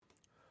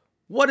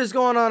What is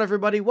going on,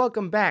 everybody?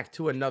 Welcome back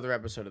to another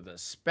episode of The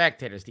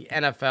Spectators. The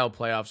NFL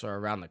playoffs are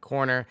around the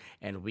corner,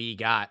 and we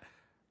got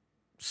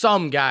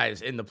some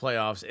guys in the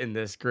playoffs in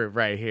this group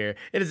right here.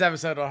 It is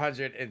episode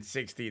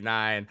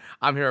 169.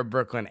 I'm here at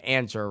Brooklyn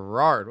and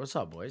Gerard. What's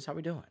up, boys? How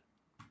we doing?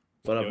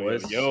 What up,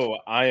 boys? Yo,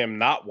 I am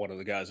not one of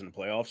the guys in the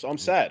playoffs, so I'm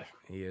sad.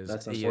 He is.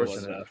 That's he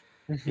unfortunate.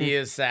 He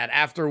is sad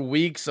after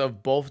weeks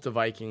of both the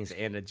Vikings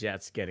and the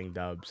Jets getting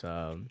dubs.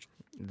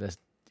 The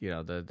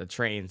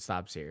train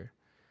stops here.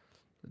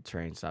 The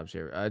train stops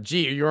here.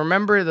 G, you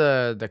remember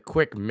the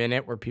quick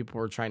minute where people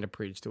were trying to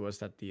preach to us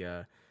that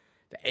the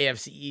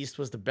AFC East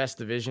was the best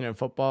division in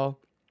football?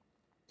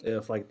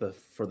 If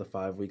for the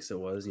 5 weeks it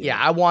was. Yeah,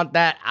 I want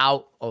that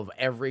out of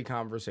every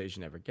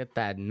conversation ever. Get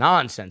that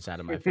nonsense out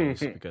of my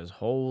face because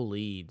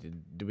holy,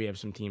 do we have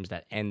some teams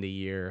that end the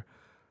year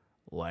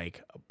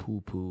like a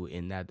poo-poo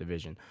in that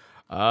division.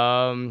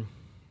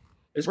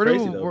 It's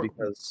crazy though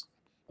because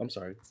I'm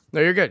sorry.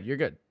 No, you're good. You're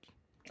good.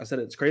 I said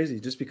it's crazy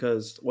just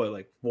because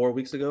 4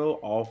 weeks ago,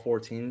 all 4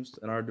 teams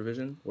in our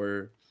division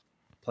were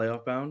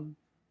playoff bound.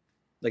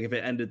 Like if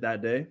it ended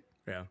that day.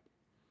 Yeah.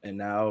 And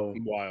now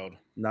Wild.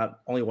 Not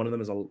only one of them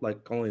is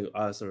only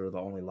us are the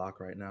only lock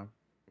right now.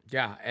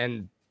 Yeah,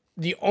 and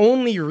the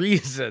only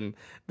reason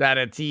that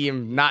a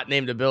team not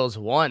named the Bills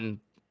won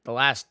the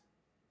last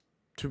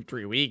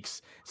 2-3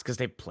 weeks is because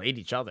they played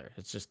each other.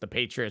 It's just the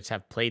Patriots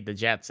have played the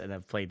Jets and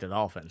have played the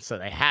Dolphins, so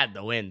they had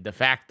to win de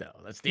facto.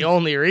 That's the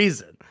only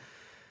reason.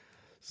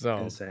 So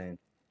insane.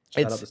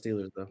 Shout out the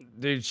Steelers though.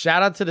 Dude,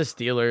 shout out to the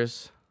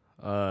Steelers.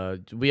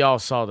 We all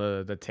saw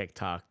the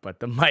TikTok, but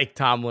the Mike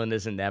Tomlin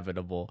is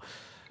inevitable.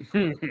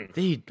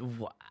 Dude,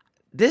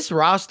 this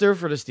roster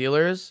for the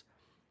Steelers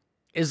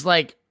is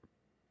like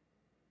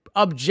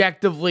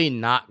objectively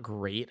not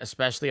great,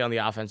 especially on the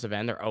offensive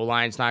end. Their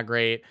O-line's not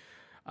great.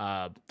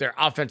 Their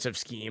offensive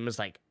scheme is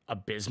like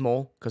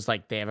abysmal because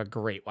like they have a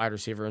great wide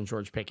receiver in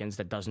George Pickens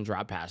that doesn't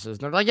drop passes. And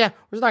they're like, yeah,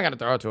 we're just not gonna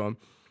throw it to him.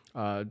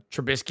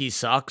 Trubisky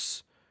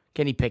sucks.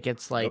 Kenny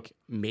Pickett's like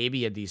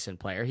maybe a decent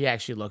player. He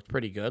actually looked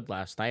pretty good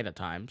last night at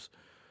times.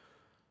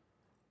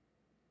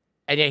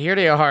 And yet here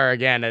they are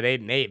again at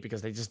 8-8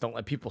 because they just don't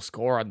let people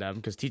score on them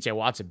because TJ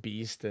Watt's a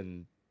beast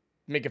and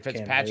Minka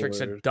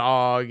Fitzpatrick's a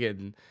dog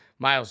and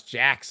Miles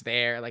Jack's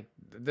there. Like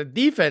the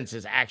defense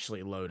is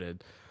actually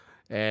loaded.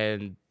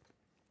 And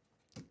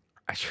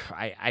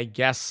I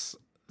guess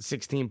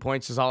 16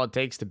 points is all it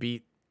takes to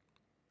beat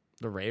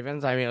the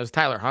Ravens. I mean, it was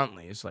Tyler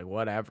Huntley. It's like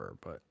whatever,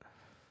 but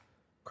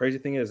crazy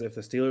thing is if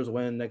the Steelers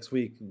win next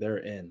week, they're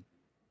in.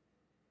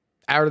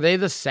 Are they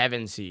the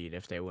 7 seed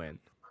if they win?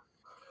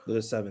 They're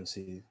the 7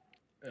 seed.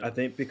 I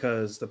think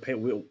because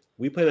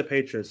we play the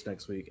Patriots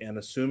next week, and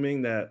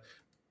assuming that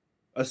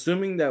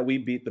we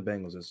beat the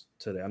Bengals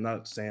today, I'm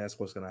not saying that's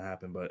what's going to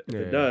happen, but if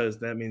it does,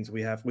 that means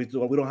we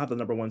don't have the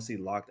number 1 seed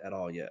locked at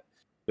all yet.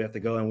 We have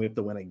to go and we have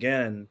to win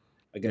again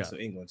against New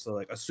England. So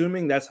like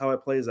assuming that's how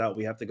it plays out,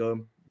 we have to go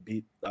and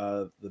beat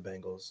the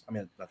Bengals. I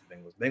mean, not the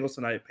Bengals. Bengals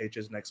tonight,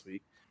 Patriots next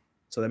week.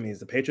 So that means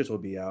the Patriots will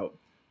be out.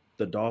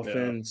 The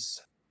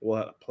Dolphins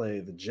will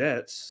play the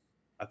Jets,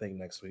 I think,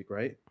 next week,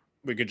 right?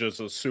 We could just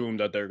assume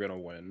that they're going to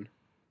win.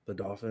 The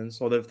Dolphins?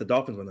 Well, if the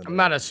Dolphins win, I'm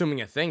not assuming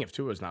a thing if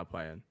Tua's not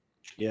playing.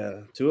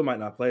 Yeah, Tua might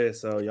not play,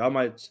 so y'all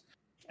might.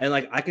 And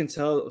like I can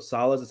tell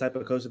Saleh's the type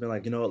of coach to be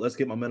like, you know what, let's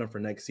get momentum for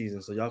next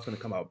season. So y'all going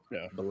to come out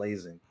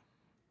blazing.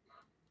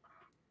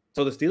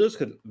 So the Steelers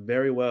could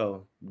very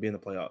well be in the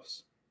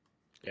playoffs.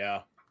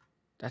 Yeah.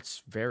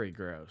 That's very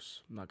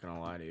gross. I'm not going to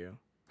lie to you.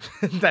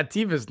 That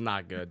team is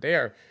not good. They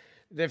are.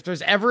 If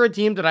there's ever a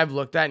team that I've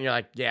looked at and you're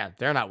like, yeah,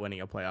 they're not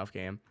winning a playoff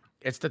game,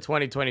 it's the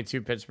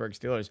 2022 Pittsburgh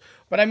Steelers.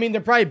 But I mean,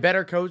 they're probably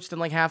better coached than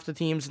like half the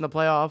teams in the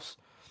playoffs.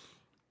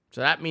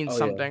 So that means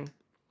something.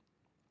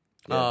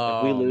 Yeah.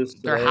 If we lose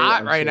today, they're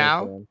hot right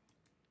now.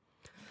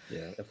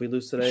 Yeah, if we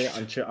lose today,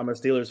 I'm a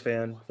Steelers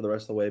fan for the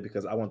rest of the way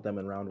because I want them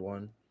in round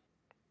 1.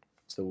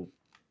 So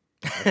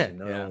actually,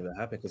 no, that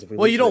happen because if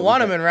you don't want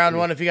them in round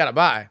 1 if you got to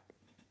bye.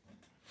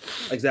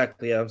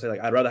 Exactly. Yeah, I'm saying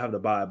like I'd rather have the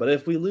bye, but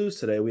if we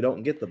lose today, we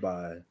don't get the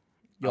bye.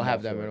 You'll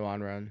have them in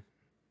one run.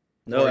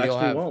 No,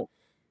 actually, we won't.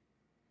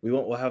 We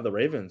won't. We'll have the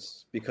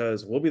Ravens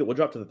because we'll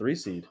drop to the 3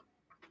 seed.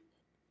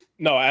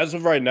 No, as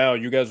of right now,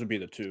 you guys would be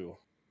the 2.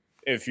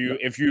 If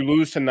you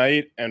lose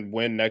tonight and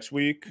win next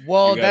week,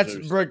 well, that's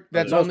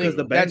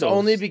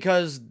only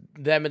because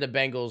them and the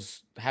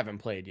Bengals haven't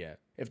played yet.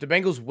 If the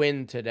Bengals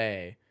win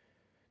today,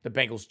 the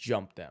Bengals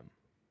jump them.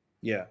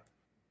 Yeah,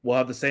 we'll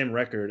have the same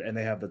record and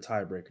they have the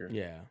tiebreaker.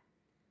 Yeah.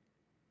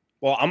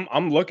 Well,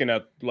 I'm looking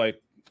at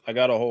like I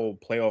got a whole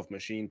playoff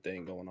machine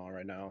thing going on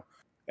right now,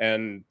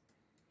 and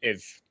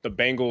if the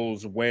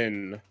Bengals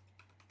win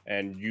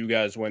and you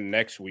guys win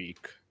next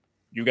week,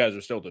 you guys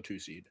are still the 2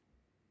 seed.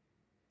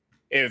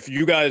 If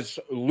you guys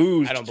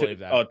lose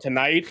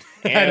tonight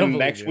and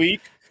next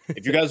week,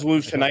 if you guys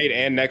lose tonight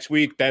and next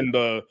week, then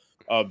the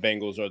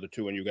Bengals are the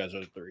 2 and you guys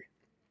are the 3.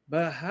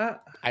 But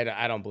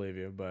I don't believe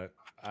you, but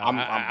I'm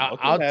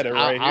looking at it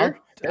right here.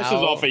 This is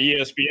off of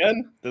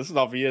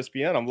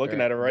ESPN. I'm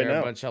looking at it right now.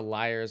 A bunch of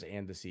liars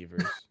and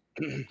deceivers.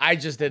 I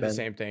just did the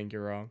same thing.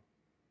 You're wrong.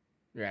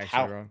 You're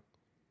actually wrong.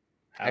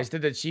 I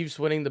said the Chiefs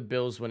winning, the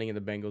Bills winning, and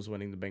the Bengals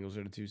winning. The Bengals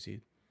are the 2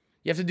 seed.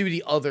 You have to do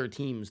the other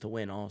teams to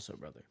win also,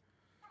 brother.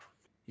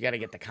 You got to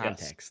get the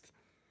context.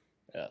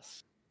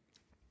 Yes.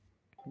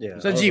 Yeah.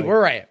 So, G,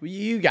 we're right.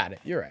 You got it.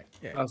 You're right.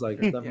 Yeah. I was like,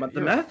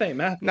 the math ain't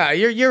math. No,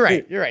 you're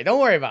right. You're right. Don't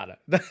worry about it.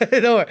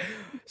 Don't worry.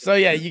 So,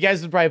 yeah, you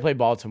guys would probably play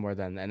Baltimore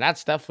then. And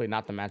that's definitely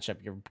not the matchup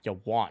you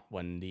want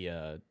when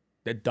the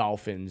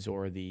Dolphins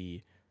or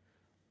the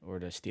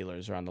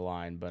Steelers are on the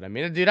line. But, I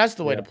mean, dude, that's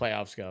the way the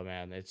playoffs go,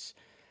 man. It's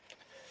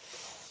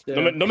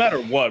no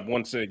matter what,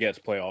 once it gets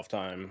playoff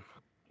time,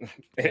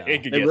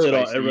 it could get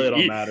spicy. It really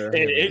don't matter.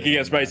 It can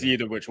get spicy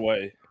either which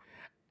way.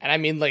 And I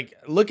mean, like,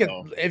 look at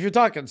if you're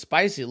talking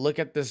spicy, look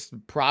at this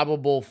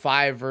probable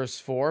 5 versus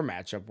 4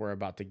 matchup we're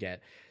about to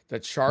get. The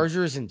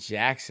Chargers and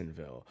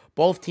Jacksonville.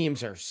 Both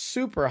teams are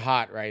super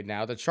hot right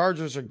now. The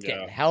Chargers are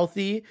getting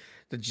healthy.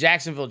 The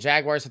Jacksonville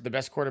Jaguars have the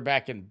best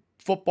quarterback in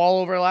football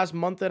over the last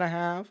month and a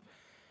half.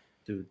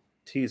 Dude,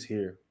 T's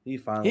here.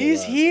 He's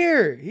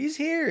here. He's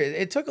here.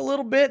 It took a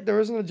little bit. There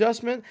was an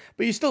adjustment,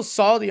 but you still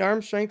saw the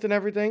arm strength and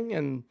everything.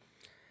 And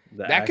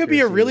that could be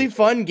a really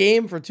fun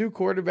game for 2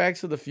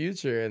 quarterbacks of the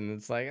future. And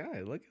it's like, all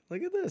right, look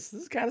at this.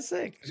 This is kind of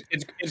sick.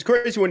 It's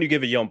crazy when you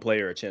give a young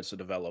player a chance to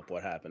develop.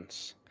 What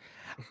happens?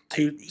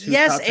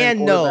 Yes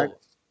and no.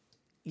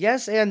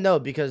 Yes and no,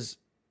 because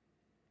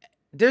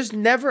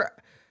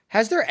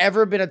has there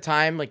ever been a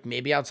time, like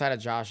maybe outside of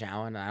Josh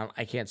Allen,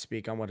 I can't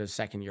speak on what his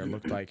second year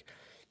looked like,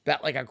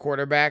 that like a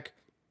quarterback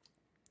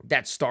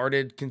that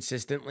started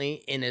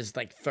consistently in his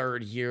like 3rd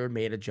year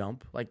made a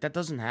jump? Like that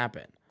doesn't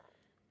happen.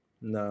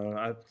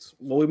 No,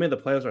 we made the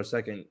playoffs our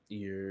 2nd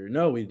year.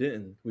 No, we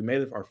didn't. We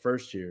made it our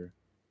 1st year,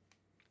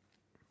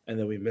 and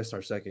then we missed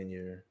our 2nd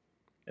year,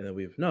 and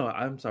then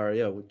I'm sorry.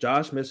 Yeah,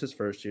 Josh missed his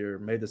 1st year,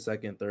 made the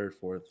 2nd, 3rd,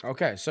 4th.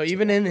 Okay, so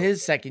even in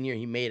his 2nd year,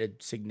 he made a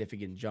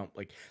significant jump.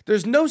 Like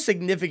there's no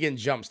significant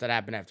jumps that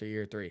happen after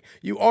year 3.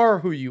 You are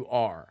who you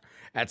are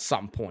at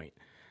some point.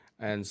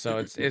 And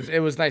so it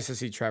was nice to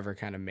see Trevor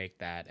kind of make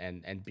that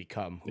and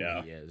become who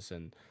he is.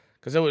 And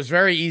because it was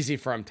very easy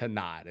for him to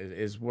not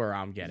is where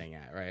I'm getting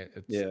at, right?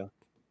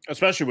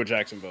 Especially with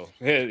Jacksonville.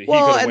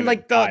 And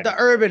like the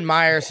Urban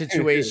Meyer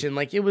situation,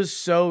 like it was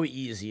so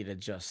easy to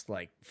just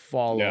like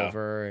fall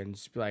over and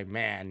just be like,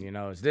 man,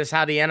 is this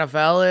how the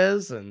NFL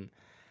is? And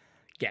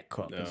get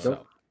cooked. No.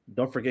 So.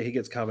 Don't forget he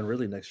gets Calvin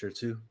Ridley next year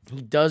too.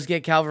 He does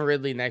get Calvin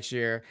Ridley next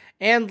year.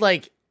 And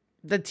like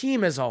the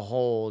team as a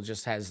whole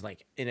just has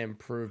like an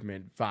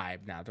improvement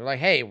vibe now. They're like,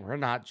 hey, we're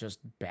not just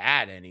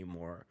bad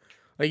anymore.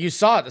 Like you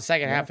saw it the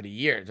second half of the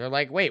year. They're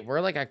like, wait, we're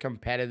like a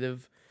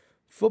competitive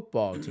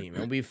football team.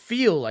 And we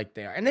feel like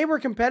they are. And they were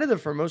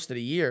competitive for most of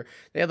the year.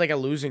 They had like a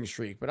losing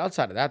streak. But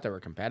outside of that, they were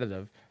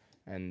competitive.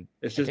 And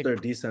it's just their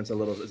defense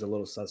is a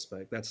little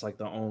suspect. That's like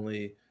the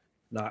only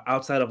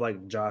outside of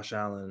like Josh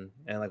Allen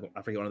and like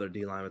I forget one of their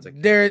D linemen. Like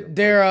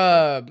they're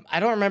I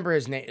don't remember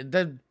his name.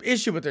 The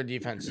issue with their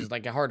defense is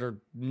like hard to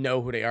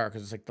know who they are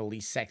because it's like the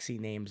least sexy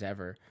names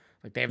ever.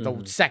 Like they have the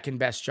 2nd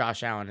best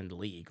Josh Allen in the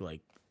league.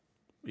 Like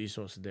what are you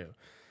supposed to do?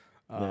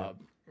 One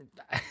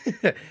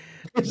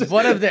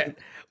of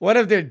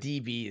their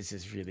DBs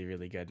is really,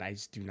 really good. And I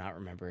just do not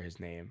remember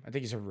his name. I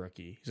think he's a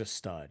rookie. He's a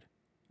stud.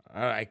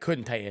 I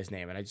couldn't tell you his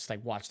name, and I just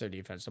like watched their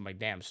defense. I'm like,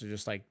 damn. So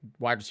just like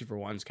wide receiver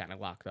 1's kind of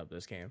locked up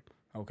this game.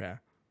 Okay.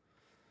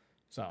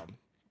 So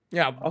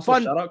yeah. Also,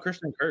 shout out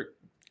Christian Kirk.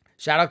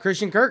 Shout out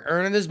Christian Kirk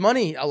earning his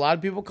money. A lot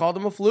of people called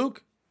him a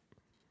fluke.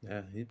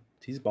 Yeah,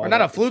 he's balling. Or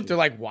not a fluke. They're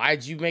like,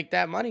 why'd you make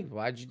that money?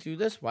 Why'd you do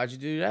this? Why'd you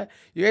do that?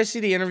 You guys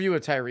see the interview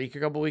with Tyreek a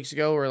couple weeks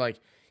ago where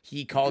like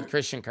he called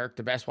Christian Kirk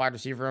the best wide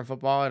receiver in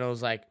football, and it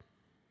was like,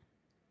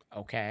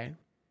 okay.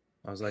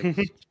 I was like,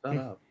 shut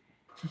up.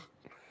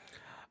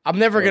 I'm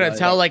never gonna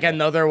tell like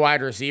another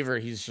wide receiver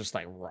he's just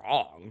like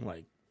wrong.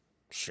 Like,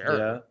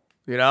 sure,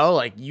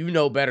 like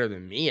better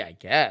than me, I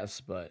guess.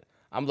 But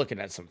I'm looking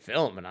at some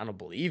film and I don't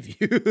believe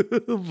you.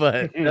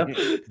 But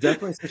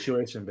definitely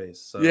situation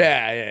based. So.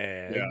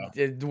 Yeah.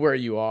 Where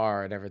you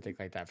are and everything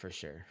like that for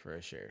sure.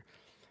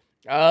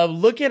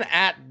 Looking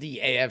at the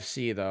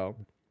AFC though,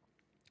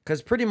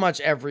 because pretty much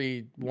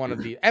every one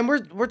of the and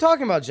we're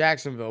talking about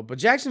Jacksonville, but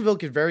Jacksonville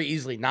could very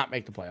easily not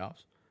make the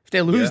playoffs. If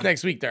they lose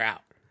next week, they're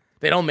out.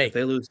 They don't make. If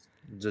they lose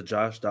to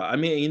Josh Dobbs. I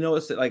mean,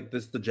 it's like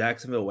this the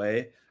Jacksonville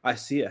way. I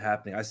see it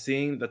happening. I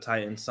seen the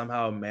Titans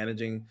somehow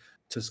managing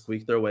to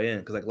squeak their way in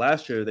because like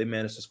last year they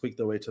managed to squeak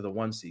their way to the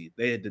 1 seed.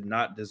 They did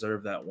not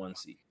deserve that 1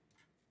 seed,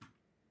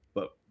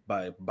 but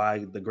by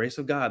the grace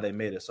of God they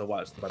made it. So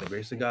watch, by the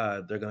grace of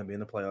God they're going to be in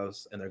the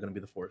playoffs and they're going to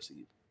be the 4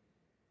 seed.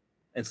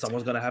 And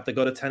someone's going to have to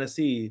go to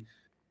Tennessee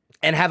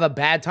and have a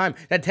bad time.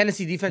 That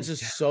Tennessee defense is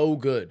so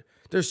good.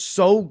 They're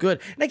so good.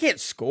 And they can't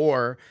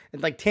score.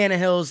 And like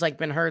Tannehill's like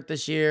been hurt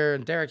this year.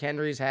 And Derrick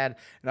Henry's had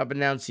an up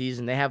and down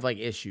season. They have like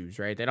issues,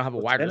 right? They don't have a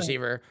wide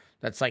receiver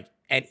that's like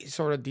any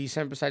sort of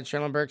decent besides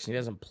Traylon Burks. And he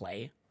doesn't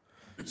play.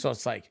 So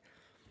it's like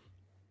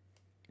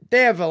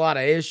they have a lot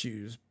of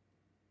issues.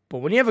 But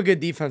when you have a good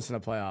defense in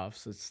the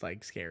playoffs, it's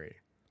like scary.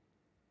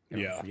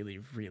 Really,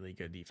 really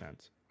good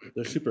defense.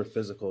 They're super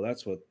physical.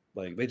 That's what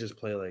like they just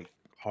play like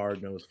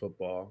hard-nosed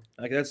football.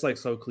 Like that's like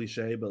so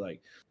cliche, but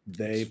like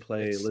they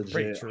play it's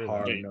pretty legit true, though.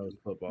 hard-nosed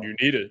football. You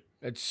need it.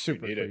 It's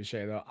super need it.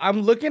 cliche though.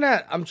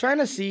 I'm trying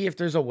to see if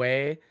there's a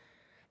way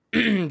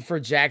for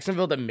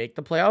Jacksonville to make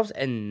the playoffs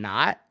and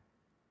not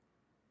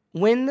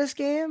win this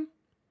game.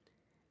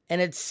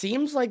 And it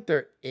seems like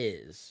there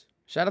is.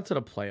 Shout out to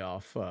the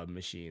playoff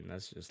machine.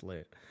 That's just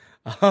lit.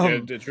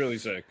 It's really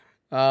sick.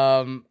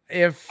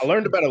 If I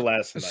learned about it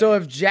last night. So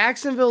if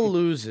Jacksonville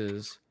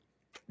loses,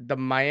 the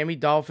Miami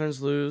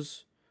Dolphins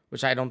lose,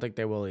 which I don't think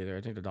they will either.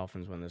 I think the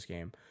Dolphins win this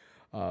game.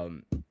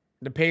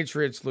 The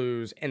Patriots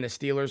lose, and the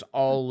Steelers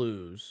all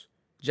lose.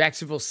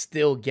 Jacksonville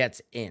still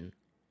gets in.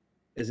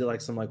 Is it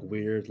like some like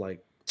weird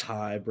like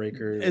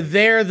tiebreaker?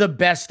 They're the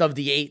best of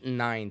the 8 and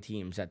 9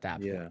 teams at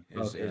that point.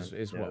 Yeah,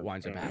 Is what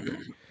winds up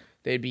happening.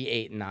 They'd be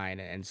 8 and 9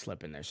 and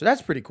slip in there. So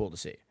that's pretty cool to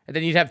see. And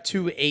then you'd have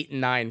 2 8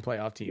 and 9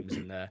 playoff teams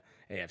in the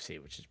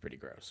AFC, which is pretty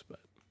gross, but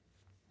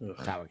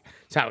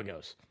it's how it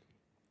goes.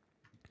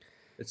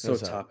 It's so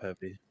top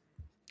heavy.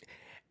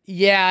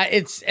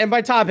 Yeah, and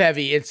by top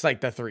heavy, it's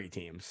like the 3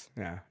 teams.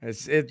 Yeah,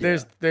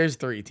 there's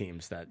 3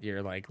 teams that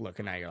you're like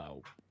looking at.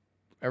 Oh,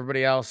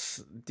 everybody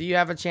else, do you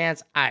have a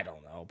chance? I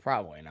don't know,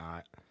 probably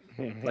not.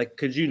 Like,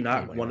 could you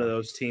knock one of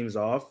those teams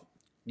off?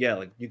 Yeah,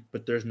 like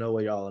but there's no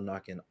way y'all are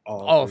knocking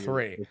all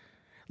 3.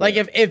 Like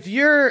if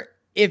you're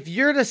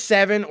the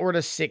 7 or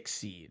the 6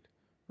 seed,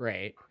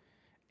 right?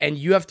 And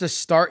you have to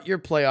start your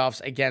playoffs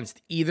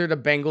against either the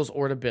Bengals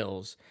or the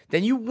Bills,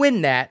 then you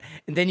win that,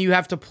 and then you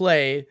have to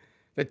play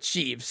the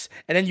Chiefs,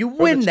 and then you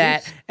win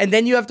that, and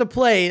then you have to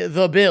play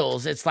the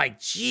Bills. It's like,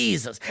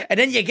 Jesus. And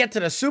then you get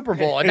to the Super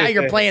Bowl, and now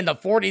you're playing the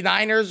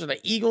 49ers or the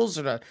Eagles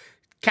or the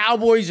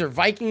Cowboys or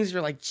Vikings.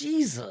 You're like,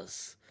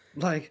 Jesus.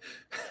 Like,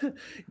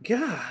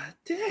 God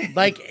damn.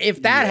 Like,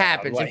 if that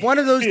happens, if one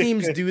of those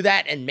teams do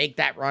that and make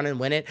that run and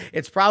win it,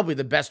 it's probably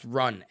the best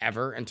run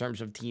ever in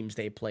terms of teams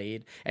they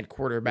played and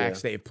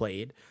quarterbacks they've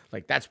played.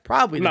 Like, that's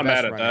probably the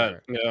best run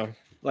ever. Yeah.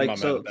 Like,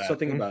 so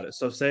think about it.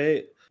 So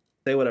say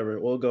whatever.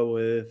 We'll go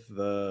with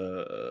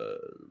the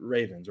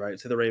Ravens, right?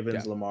 Say the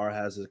Ravens, Lamar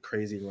has a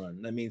crazy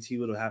run. That means he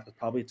would have to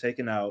probably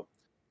taken out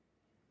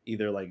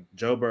either like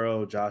Joe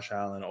Burrow, Josh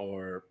Allen,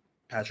 or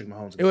Patrick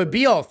Mahomes. It would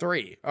be all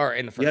 3, or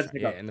in the first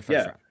round. In the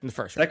first round. In the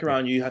first second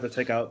round, you have to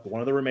take out one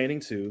of the remaining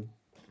 2,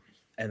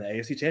 and the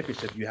AFC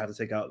Championship, you have to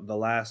take out the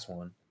last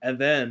one, and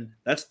then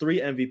that's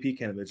 3 MVP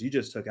candidates you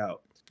just took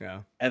out.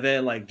 Yeah, and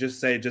then like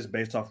just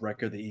based off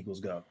record, the Eagles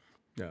go.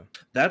 Yeah,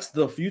 that's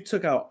if you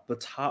took out the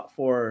top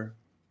 4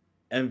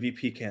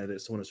 MVP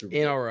candidates to win a Super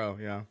Bowl in a row.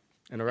 Yeah,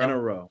 in a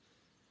row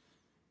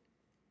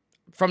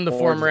from the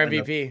former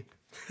MVP.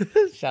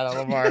 Shout out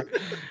Lamar.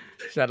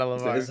 Shout out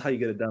Lamar. This is how you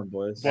get it done,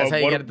 boys. That's how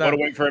you get it done. What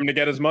a wait for him to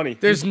get his money.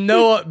 There's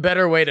no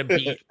better way to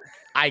beat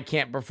I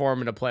can't perform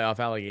in the playoff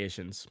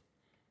allegations.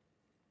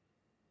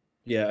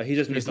 Yeah, he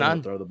just needs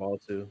to throw the ball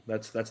too.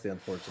 That's the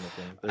unfortunate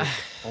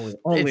thing.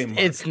 Only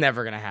it's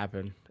never gonna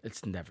happen.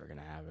 It's never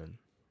gonna happen.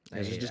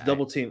 Just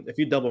double team. If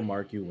you double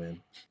mark, you win.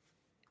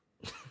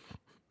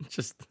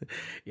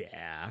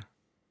 Yeah.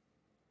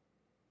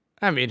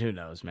 I mean, who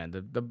knows, man?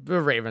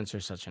 The Ravens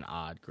are such an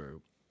odd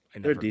group.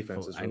 Their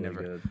defense is really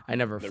good. I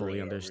never fully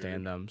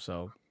understand them.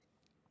 So,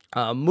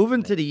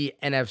 moving to the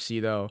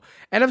NFC though,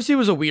 NFC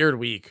was a weird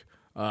week.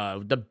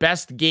 The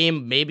best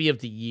game maybe of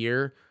the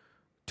year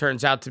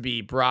turns out to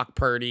be Brock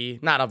Purdy,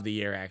 not of the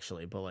year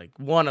actually, but like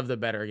one of the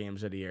better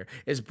games of the year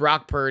is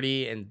Brock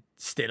Purdy and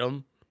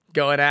Stidham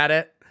going at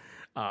it.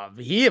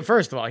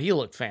 First of all, he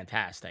looked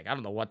fantastic. I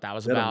don't know what that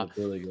was about.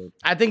 Really good.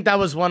 I think that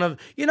was one of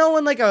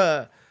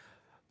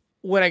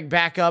when a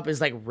backup is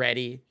like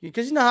ready,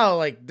 because you know how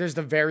like there's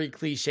the very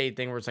cliche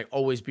thing where it's like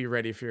always be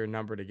ready for your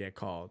number to get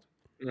called.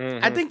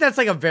 Mm-hmm. I think that's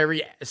like a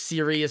very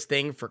serious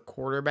thing for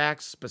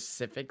quarterbacks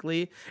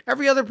specifically.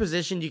 Every other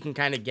position you can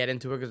kind of get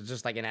into it because it's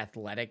just like an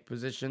athletic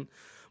position.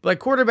 But like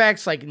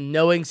quarterbacks, like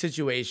knowing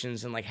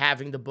situations and like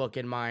having the book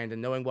in mind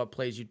and knowing what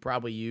plays you'd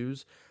probably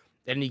use.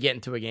 Then you get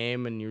into a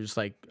game and you're just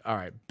like, all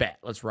right, bet,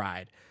 let's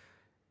ride.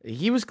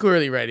 He was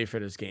clearly ready for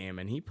this game,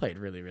 and he played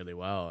really, really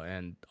well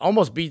and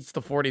almost beats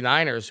the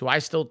 49ers, who I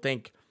still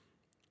think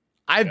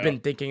I've been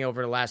thinking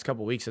over the last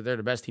couple of weeks that they're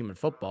the best team in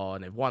football,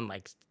 and they've won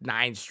like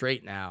 9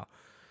 straight now.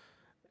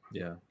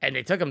 Yeah. And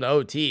they took them to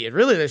OT. And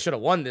really, they should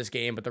have won this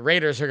game, but the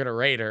Raiders are going to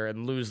Raider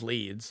and lose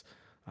leads.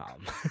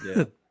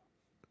 Yeah.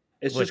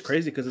 It's just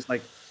crazy because it's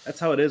like that's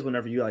how it is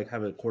whenever you like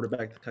have a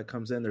quarterback that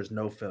comes in, there's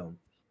no film.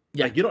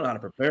 Yeah. Like you don't know how to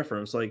prepare for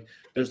him. So like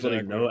there's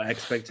literally no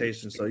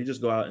expectation. So you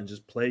just go out and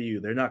just play you.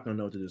 They're not gonna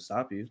know what to do to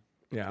stop you.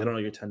 Yeah. They don't know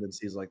your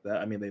tendencies like that.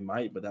 I mean, they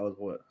might, but that was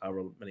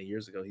however many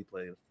years ago he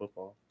played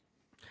football.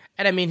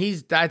 And I mean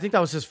I think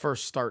that was his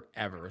first start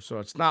ever. So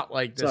it's not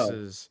like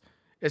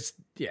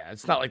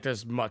it's not like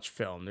there's much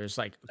film. There's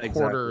like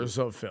quarters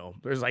of film.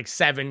 There's like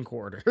 7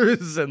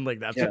 quarters, and like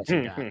that's what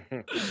you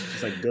got.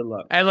 It's like good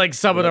luck. And like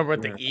some of them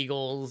with the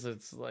Eagles,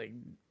 it's like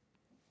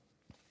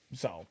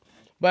so.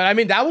 But I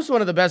mean, that was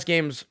one of the best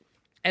games,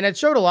 and it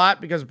showed a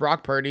lot because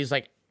Brock Purdy's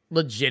like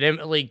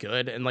legitimately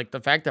good, and like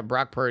the fact that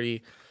Brock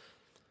Purdy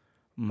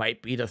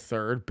might be the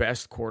third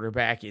best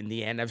quarterback in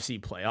the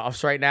NFC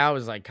playoffs right now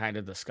is like kind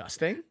of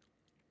disgusting.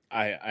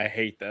 I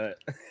hate that.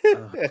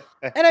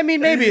 And I mean,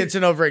 maybe it's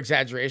an over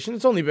exaggeration.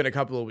 It's only been a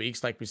couple of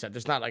weeks. Like we said,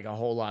 there's not like a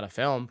whole lot of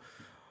film.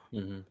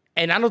 Mhm.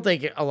 And I don't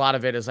think a lot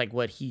of it is like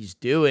what he's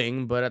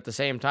doing, but at the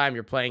same time,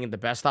 you're playing in the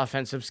best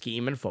offensive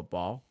scheme in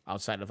football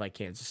outside of like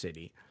Kansas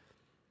City.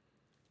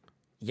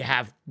 You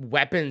have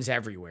weapons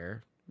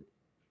everywhere.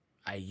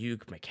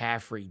 Ayuk,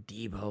 McCaffrey,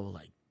 Debo,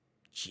 like,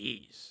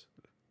 jeez.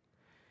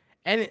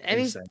 And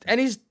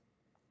he's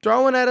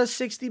throwing at a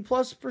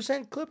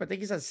 60+% clip. I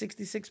think he's at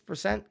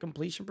 66%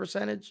 completion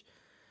percentage.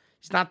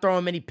 He's not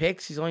throwing many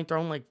picks. He's only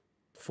throwing like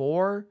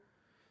 4.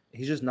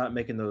 He's just not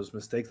making those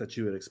mistakes that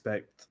you would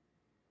expect.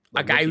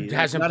 A guy who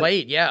hasn't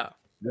played, yeah.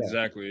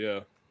 Exactly,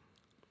 yeah.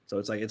 So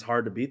it's like it's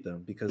hard to beat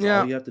them because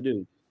Yeah. all you have to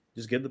do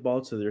just give the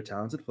ball to their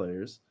talented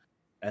players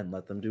and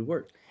let them do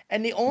work.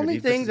 And the only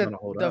defense thing is that gonna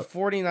hold the up.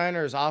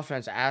 49ers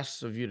offense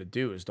asks of you to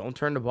do is don't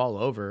turn the ball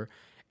over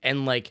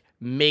and like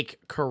make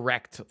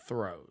correct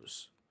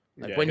throws.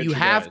 Like Yeah, when hit you your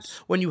have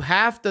guys. when you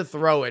have to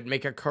throw it,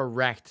 make a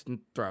correct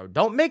throw.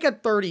 Don't make a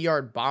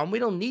 30-yard bomb. We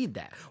don't need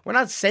that. We're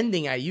not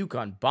sending Ayuk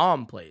on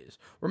bomb plays.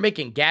 We're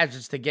making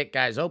gadgets to get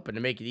guys open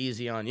to make it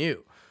easy on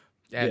you.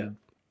 And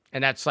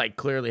and that's like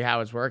clearly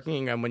how it's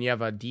working. And when you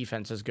have a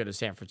defense as good as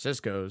San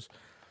Francisco's,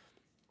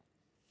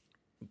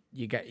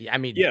 you got. I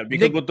mean, Yeah,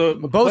 because with the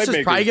Bosa's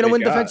playmakers probably gonna they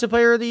win got- Defensive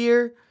Player of the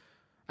Year.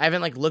 I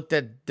haven't like looked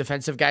at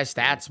defensive guy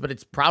stats, but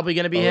it's probably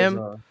gonna be him.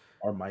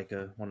 Or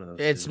Micah, one of those.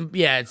 It's two.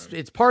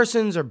 it's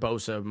Parsons or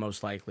Bosa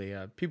most likely.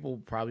 People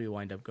probably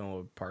wind up going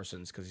with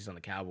Parsons because he's on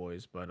the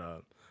Cowboys, but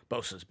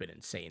Bosa's been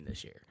insane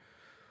this year.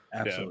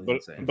 absolutely Yeah,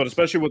 insane. but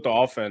especially with the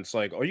offense,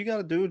 like all you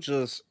gotta do is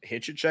just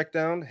hit your check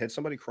down, hit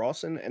somebody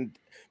crossing, and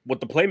with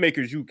the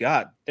playmakers you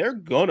got, they're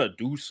gonna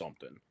do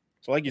something.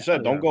 So, like you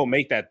said, don't go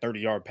make that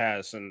 30-yard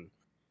pass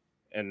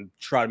and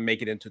try to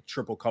make it into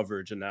triple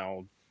coverage, and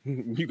now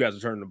you guys are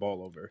turning the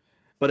ball over.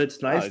 But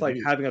it's nice, like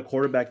dude. having a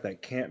quarterback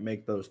that can't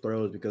make those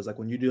throws because, like,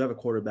 when you do have a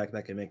quarterback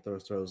that can make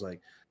those throws, like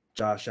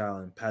Josh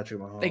Allen, Patrick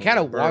Mahomes, They kind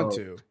of Burrow, want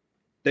to.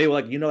 They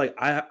like, like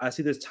I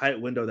see this tight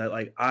window that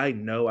like I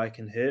know I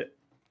can hit.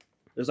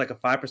 There's like a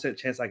 5%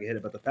 chance I can hit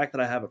it, but the fact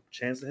that I have a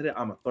chance to hit it,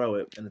 I'm gonna throw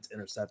it and it's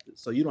intercepted.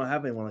 So you don't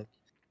have anyone like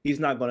he's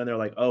not going in there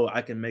like, oh,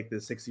 I can make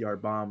this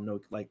 60-yard bomb,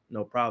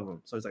 no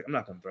problem. So he's like, I'm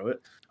not gonna throw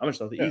it. I'm gonna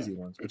throw the easy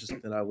ones, which is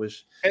something I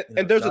wish.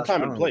 And there's a Josh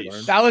time and Allen place.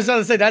 learned. I was going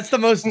to say that's the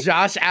most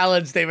Josh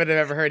Allen statement I've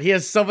ever heard. He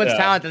has so much Yeah.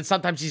 talent that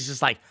sometimes he's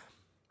just like,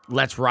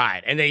 "Let's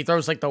ride," and then he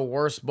throws like the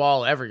worst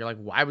ball ever. You're like,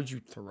 "Why would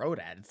you throw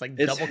that?" It's like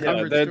double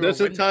coverage. through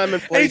there's a window. time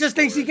and place. And he just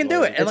thinks for he it, can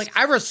bro. do it, and like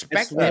I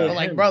respect It's that, but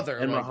like him brother,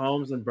 and like,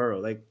 Mahomes and Burrow,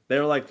 like they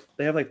have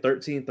like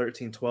 13,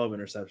 12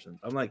 interceptions.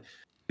 I'm like,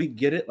 we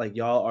get it. Like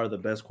y'all are the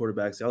best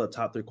quarterbacks, y'all are the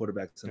top 3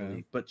 quarterbacks in the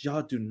league, but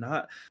y'all do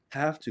not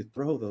have to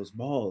throw those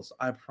balls.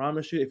 I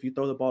promise you, if you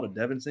throw the ball to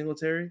Devin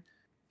Singletary,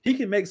 he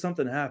can make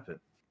something happen.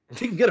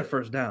 He can get a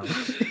first down.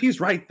 He's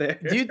right there.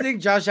 do you think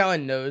Josh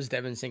Allen knows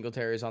Devin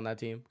Singletary is on that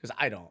team? Because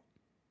I don't.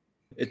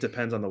 It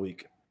depends on the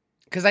week.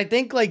 Because I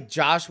think like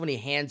Josh, when he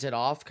hands it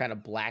off, kind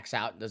of blacks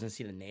out and doesn't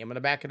see the name on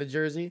the back of the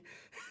jersey.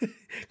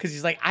 Because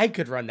he's like, I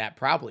could run that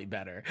probably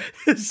better.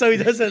 So he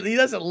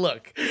doesn't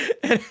look.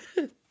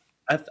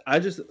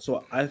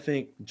 I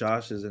think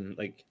Josh is in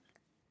like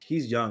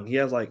he's young.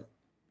 He's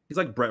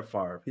like Brett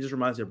Favre. He just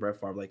reminds me of Brett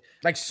Favre.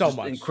 Like so just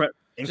much.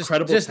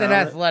 incredible Just an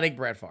talent. athletic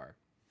Brett Favre.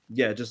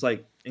 Yeah, just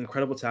like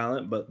incredible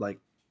talent, but like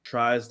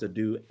tries to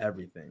do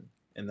everything.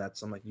 And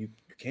that's I'm like, you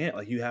can't,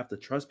 like you have to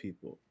trust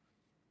people.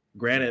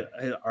 Granted,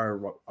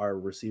 our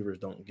receivers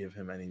don't give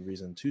him any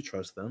reason to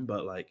trust them,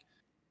 but like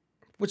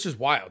Which is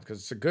wild because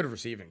it's a good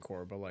receiving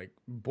core, but like,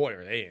 boy,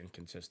 are they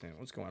inconsistent.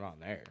 What's going on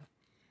there?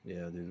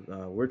 yeah, dude.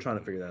 We're trying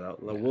to figure that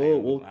out. Like, I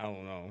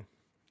don't know.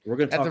 we're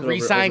gonna Have talk to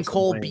re-sign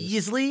Cole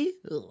Beasley.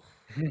 Ugh.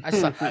 I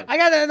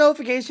got that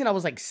notification. I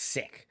was like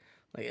sick.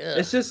 Like, ugh.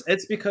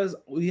 It's because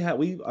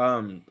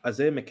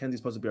Isaiah McKenzie's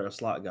supposed to be our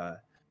slot guy,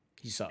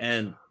 he sucks.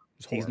 and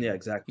He's he's horrible.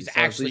 exactly. He's So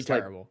at actually least,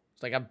 like, terrible.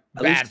 It's like a at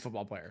bad least-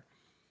 football player.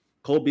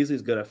 Cole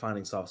Beasley's good at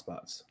finding soft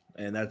spots,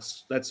 and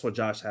that's what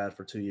Josh had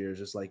for 2 years.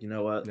 Just like, you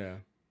know what? Yeah.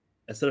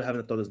 Instead of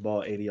having to throw this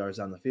ball 80 yards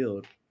down the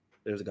field,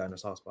 there's a guy in the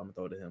soft spot. I'm gonna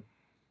throw it to him.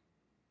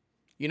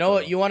 You know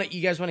what?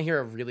 You guys want to hear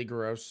a really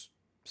gross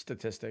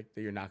statistic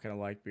that you're not gonna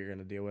like, but you're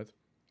gonna deal with?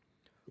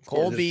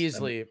 Cole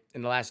Beasley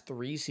in the last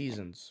 3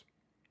 seasons.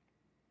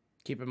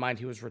 Keep in mind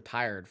he was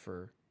retired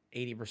for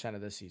 80% of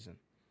this season,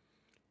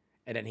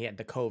 and then he had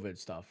the COVID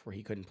stuff where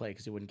he couldn't play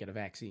because he wouldn't get a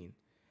vaccine.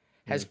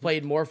 Has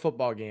played more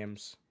football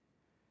games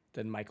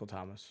than Michael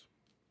Thomas.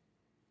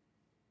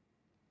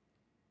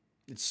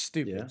 It's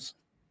stupid. Yes.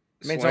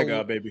 Man's Swag a-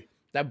 out, baby.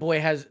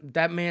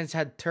 That man's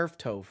had turf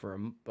toe for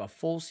a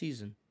full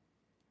season.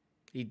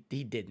 He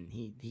didn't.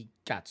 He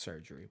got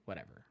surgery.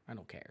 Whatever. I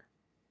don't care.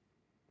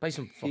 Play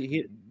some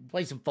football.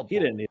 Play some football. He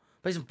didn't need.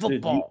 Play some Dude,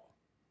 football.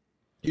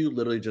 You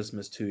literally just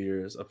missed 2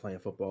 years of playing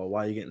football.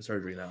 Why are you getting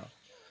surgery now?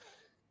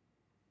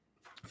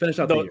 Finish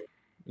out the year.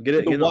 Get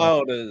it.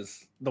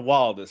 The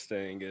wildest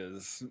thing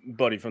is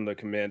Buddy from the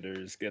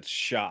Commanders gets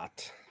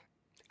shot.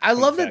 I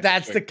love that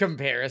back that's the quick.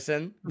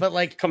 comparison, but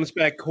like Comes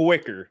back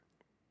quicker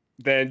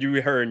than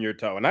you hurting your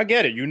toe. And I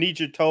get it. You need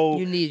your toe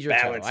you need your toe.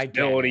 balance, I get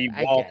stability, it.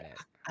 I walk. get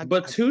it.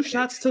 But 2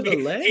 shots to the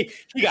leg.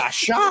 He got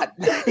shot.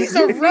 He's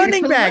a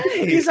running back.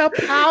 He's a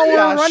power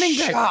got running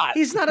back. shot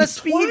He's not a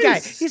speed guy.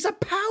 twice. He's a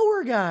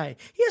power guy.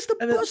 He has to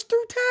And then- bust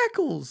through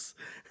tackles.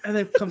 And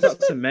then comes out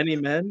to many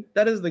men.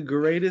 That is the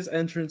greatest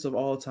entrance of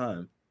all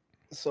time.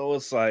 So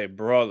it's like,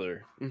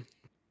 brother.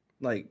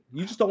 Like,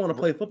 you just don't want to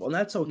play football, and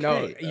that's okay.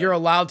 No, you're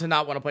allowed to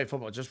not want to play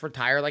football. Just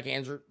retire like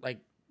Andrew, like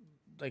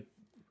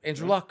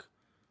Andrew Luck.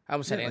 I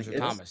almost said Yeah, like, Andrew it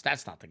is- Thomas.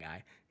 That's not the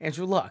guy.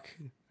 Andrew Luck.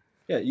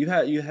 Yeah,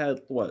 you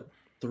had what,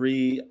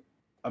 3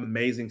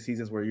 amazing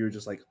seasons where you were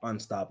just like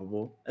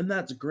unstoppable, and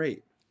that's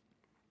great.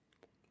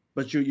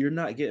 But you're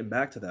not getting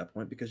back to that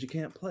point because you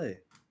can't play.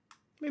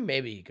 I mean,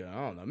 maybe he could. I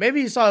don't know.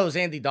 Maybe he saw it was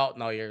Andy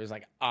Dalton all year. He was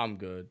like, I'm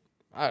good.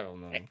 I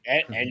don't know.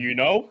 And you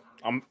know,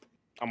 I'm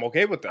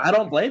okay with that. I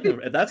don't blame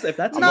him. If that's I'm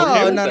okay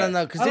No. with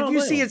that. Because I if don't you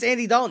blame see him. it's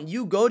Andy Dalton,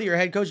 you go to your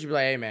head coach. You be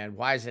like, "Hey man,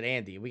 why is it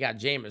Andy? We got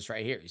Jameis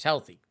right here. He's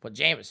healthy. Put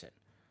Jameis in."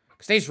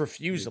 Because they just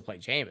refuse to play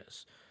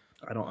Jameis.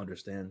 I don't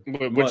understand.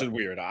 Which is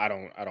weird. I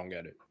don't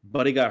get it.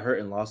 Buddy got hurt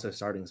and lost his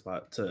starting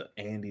spot to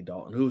Andy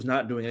Dalton, who's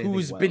not doing anything.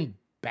 Who's well. been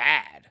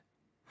bad?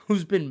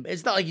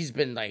 It's not like he's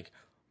been like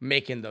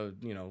making the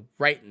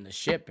righting the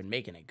ship and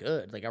making it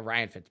good like a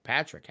Ryan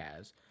Fitzpatrick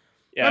has.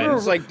 Yeah, remember,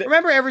 it's like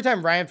remember every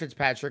time Ryan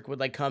Fitzpatrick would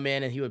like come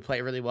in and he would play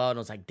really well and it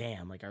was like,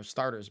 damn, like our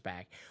starter's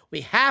back.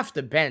 We have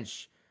to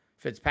bench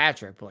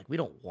Fitzpatrick, but like we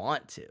don't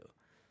want to.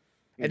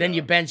 And then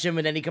you bench him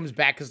and then he comes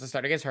back because the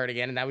starter gets hurt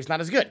again and now he's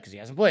not as good because he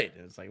hasn't played.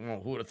 And it's like,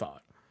 well, who would have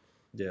thought?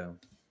 Yeah.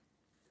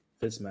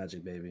 Fitz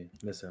magic, baby.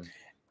 Miss him.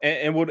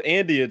 and with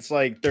Andy, it's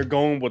like they're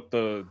going with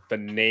the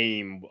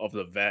name of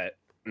the vet,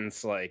 and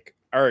it's like,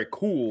 all right,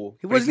 cool.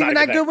 He but he's wasn't even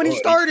not that good when he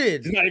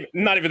started. He's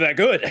not even that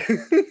good.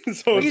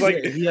 So it's He's, like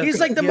he's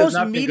like the he has most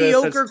not been good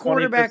since mediocre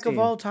quarterback of 2015.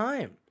 all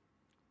time.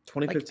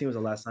 2015 was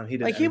the last time he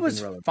did. Like he was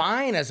anything relevant.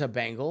 fine as a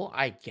Bengal,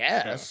 I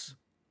guess.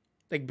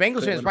 Like Bengals Couldn't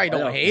fans win a probably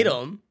don't playoff hate game.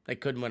 him. They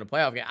couldn't win a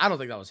playoff game. I don't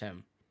think that was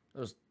him.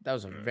 That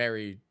was a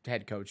very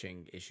head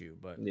coaching issue.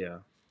 But Yeah.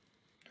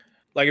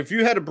 Like if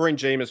you had to bring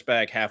Jameis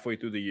back halfway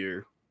through the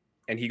year,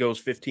 and he goes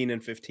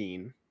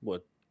 15-15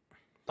 with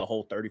the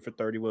whole 30 for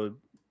 30 with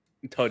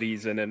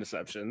tutties and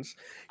interceptions,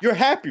 you're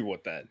happy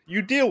with that.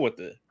 You deal with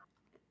it.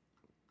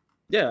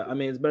 Yeah, I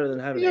mean it's better than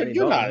having You're, Andy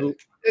you're Dalton. not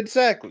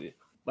exactly.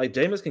 Like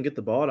Jameis can get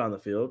the ball down the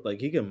field. Like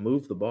he can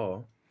move the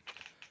ball.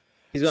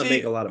 He's gonna See-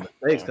 make a lot of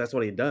mistakes. That's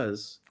what he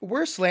does.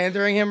 we're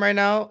slandering him right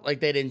now. Like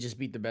they didn't just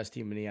beat the best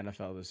team in the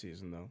NFL this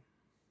season, though.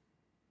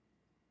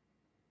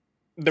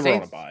 They're on a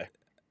Saints- bye.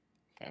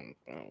 And,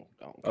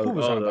 Oh, Who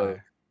was on a the-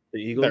 bye? The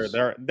Eagles.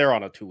 they're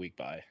on a 2-week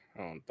bye. I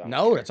don't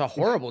No, care. that's a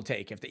horrible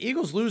take. If the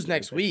Eagles lose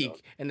next think week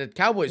so. and the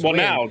Cowboys Well, win,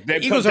 now the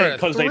Eagles are a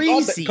because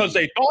three seed.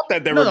 they thought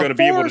that they No, were the going to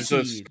be able 4 to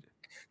just seed.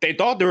 they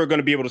thought they were going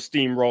to be able to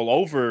steamroll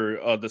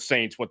over the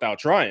Saints without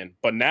trying,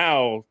 but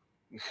now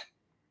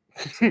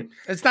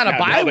It's not a Now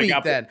bye they week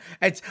got- then.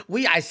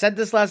 I said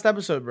this last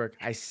episode, Brooke.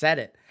 I said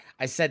it.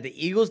 I said the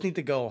Eagles need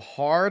to go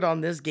hard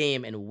on this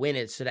game and win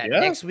it so that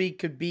Yeah. next week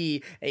could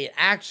be an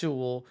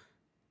actual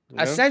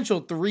Yeah.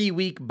 essential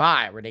 3-week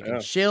bye where they can Yeah.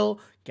 chill,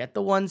 get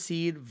the 1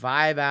 seed,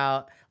 vibe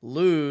out,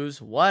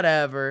 lose,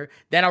 whatever.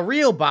 Then a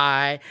real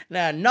bye,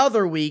 then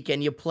another week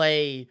and you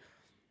play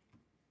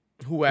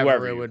whoever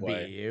Whoever it you would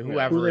play. be. Yeah.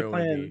 Whoever Who they it would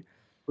playing? be.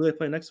 Who they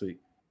play next week?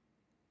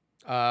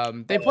 They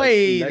Oh,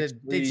 play next it's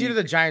either week-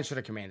 the Giants or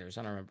the Commanders.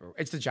 I don't remember.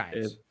 It's the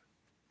Giants. If-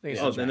 I think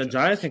it's Oh, the then the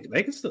Giants.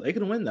 Giants they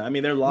can win that. I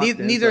mean they're locked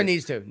in. Neither so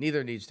needs to.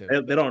 Neither needs to.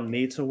 they don't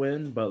need to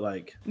win, but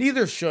like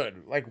Neither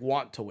should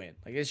want to win.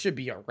 Like it should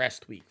be a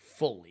rest week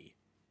fully,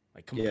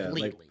 Yeah,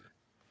 completely. like-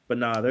 but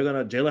nah, they're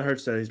gonna. Jalen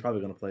Hurts said he's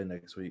probably gonna play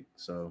next week.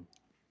 So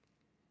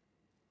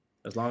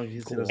as long as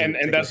he's Cool. doesn't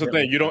take and that's a the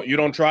hit thing. like You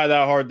don't try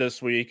that hard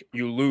this week,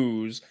 you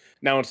lose.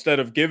 Now instead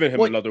of giving him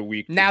Well, another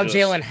week, to now just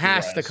Jalen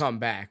has to rest. come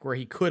back where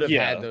he could have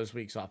Yeah. had those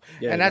weeks off, that.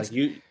 Yeah, and that's like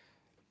you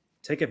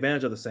take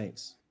advantage of the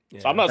Saints.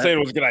 So I'm not saying it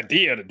was a good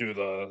idea to do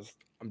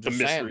I'm the just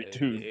mystery saying,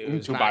 two-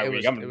 was two not, bye it week.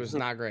 was, I'm- it was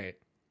not great.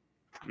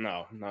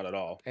 no, not at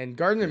all. And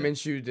Gardner Yeah.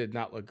 Minshew did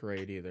not look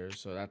great either.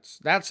 So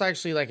that's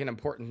actually like an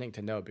important thing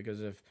to note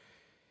because if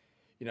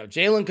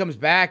Jalen comes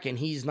back and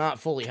he's not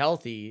fully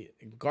healthy,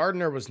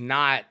 Gardner was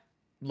not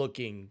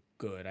looking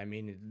good. I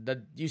mean,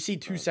 you see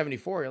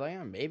 274, you're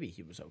like, maybe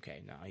he was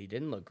okay. No, he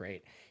didn't look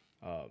great.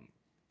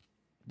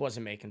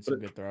 Wasn't making some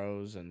good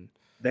throws and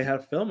They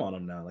have film on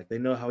him now. Like they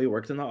know how he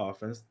worked in the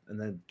offense, and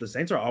then the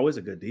Saints are always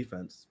a good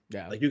defense.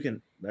 yeah. Like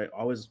they're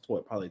always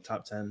probably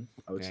top 10.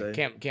 I would say.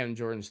 Cam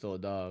Jordan's still a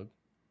dog.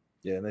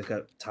 Yeah, and they've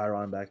got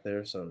Tyron back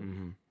there, so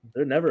Mm-hmm.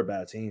 they're never a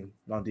bad team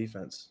on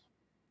defense.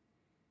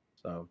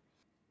 So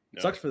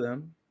No. sucks for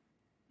them.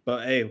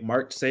 But hey,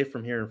 Mark safe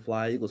from here and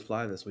fly. Eagles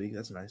fly this week.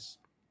 That's nice.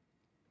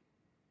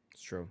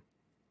 It's true.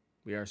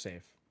 We are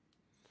safe.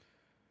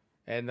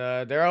 And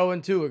they're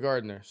 0-2 with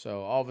Gardner.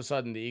 So all of a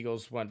sudden, the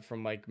Eagles went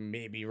from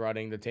maybe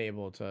running the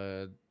table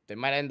to they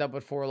might end up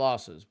with 4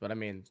 losses. But I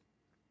mean,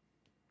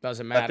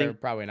 doesn't matter.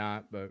 think- Probably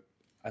not. But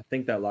I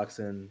think that locks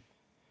in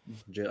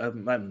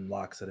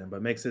locks it in,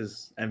 but makes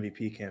his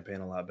MVP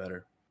campaign a lot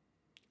better.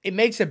 It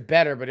makes it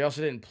better, but he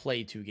also didn't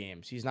play 2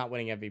 games. He's not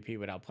winning MVP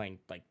without playing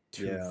like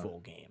 2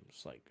 full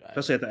games. Like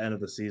especially at the end of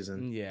the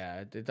season. Yeah,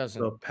 it doesn't.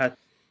 So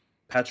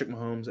Patrick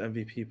Mahomes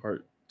MVP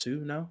part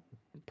 2 now?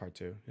 Part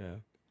 2, yeah.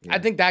 I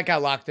think that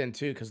got locked in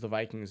too because the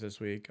Vikings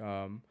this week.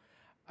 I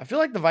feel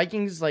like the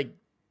Vikings like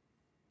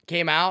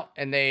came out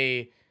and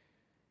they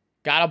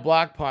got a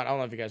block punt. I don't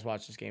know if you guys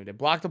watched this game. They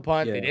blocked the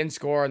punt. Yeah. They didn't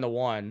score in the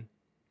 1.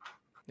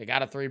 They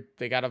got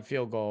a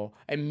field goal.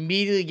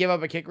 Immediately give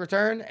up a kick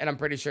return, and I'm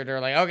pretty sure they're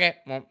like, okay,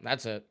 well,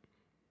 that's it.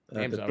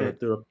 Game's over.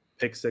 Threw a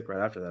pick six right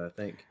after that, I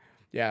think.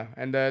 Yeah,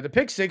 and the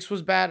pick 6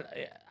 was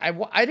bad. I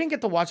didn't get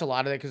to watch a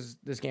lot of it because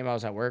this game I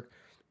was at work.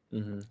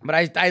 Mm-hmm.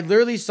 But I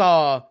literally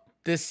saw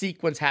this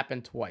sequence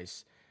happen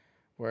twice,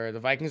 where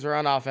the Vikings were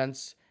on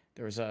offense.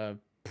 There was a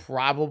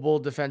probable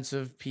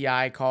defensive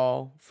PI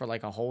call for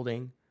like a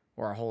holding,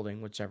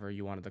 whichever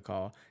you wanted to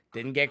call.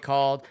 Didn't get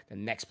called. The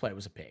next play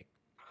was a pick.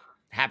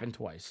 Happened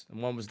twice,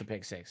 and one was the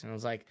pick 6. And I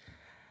was like,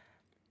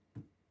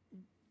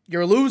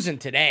 you're losing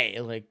today.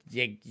 Like,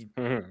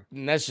 and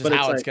that's just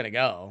how it's gonna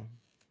go.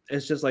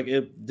 It's just like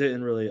it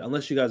didn't really,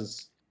 unless you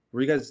guys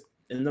were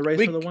in the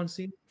race for the 1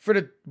 seed? For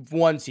the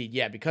 1 seed,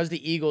 yeah, because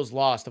the Eagles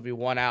lost, if we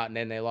won out and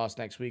then they lost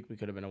next week, we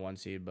could have been a 1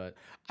 seed. But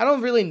I don't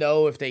really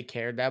know if they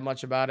cared that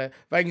much about it.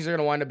 Vikings are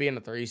gonna wind up being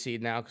a 3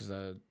 seed now because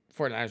the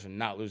 49ers are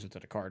not losing to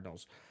the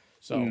Cardinals.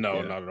 So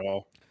no, not at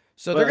all.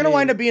 So they're gonna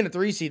wind up being a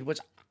 3 seed, which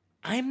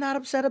I'm not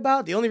upset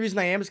about. The only reason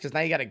I am is because now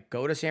you got to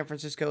go to San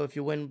Francisco if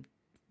you win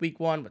week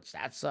 1, which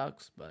that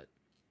sucks. But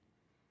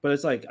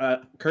it's like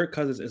Kirk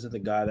Cousins isn't the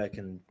guy that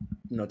can,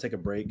 take a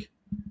break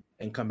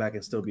and come back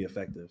and still be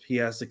effective. He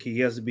has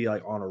to be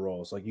like on a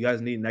roll. So like you guys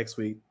need next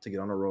week to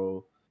get on a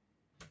roll.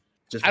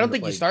 I don't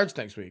think he starts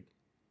next week.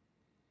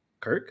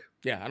 Kirk?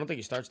 Yeah, I don't think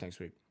he starts next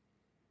week.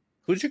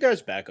 Who's your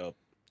guys' backup?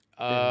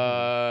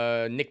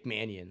 Nick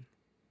Mannion.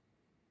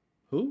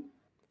 Who?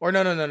 Or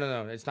no.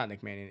 It's not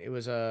Nick Mannion. It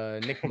was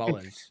Nick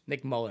Mullins.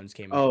 Nick Mullins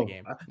came into the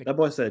game. That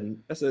boy said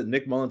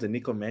Nick Mullins and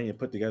Nico Mannion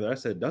put together. I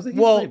said, doesn't he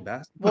play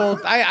basketball?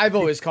 Well, I've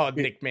always called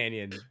Nick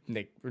Mannion,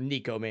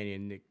 Nico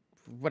Mannion,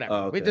 whatever.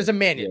 Oh, okay. There's a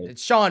Mannion. Yeah.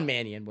 It's Sean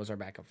Mannion was our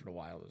backup for a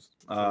while.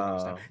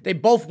 They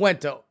both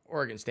went to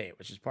Oregon State,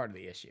 which is part of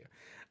the issue.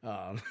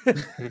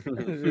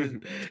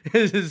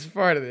 This is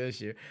part of the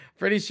issue.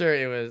 Pretty sure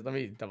it was. Let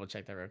me double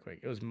check that real quick.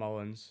 It was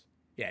Mullins.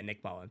 Yeah,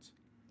 Nick Mullins.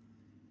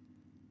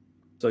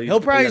 So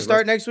he'll probably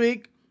start next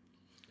week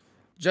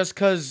just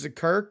because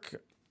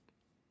Kirk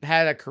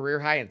had a career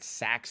high in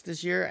sacks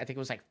this year. I think it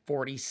was like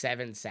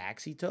 47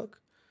 sacks he took.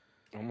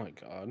 Oh, my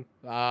God.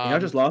 I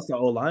just lost the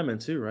old lineman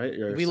too, right?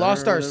 We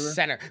lost our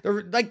center.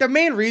 The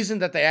main reason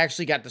that they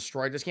actually got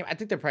destroyed this game, I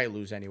think they'll probably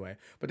lose anyway,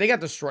 but they got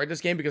destroyed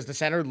this game because the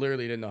center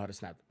literally didn't know how to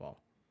snap the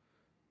ball.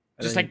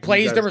 Just like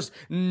plays, there was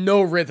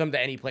no rhythm to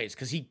any plays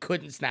because he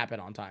couldn't snap it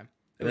on time.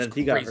 It was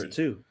crazy. He got hurt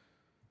too.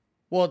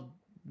 Well,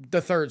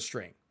 the third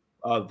string.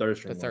 Oh, third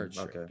string. The third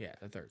string. Okay. Yeah,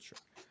 the third string.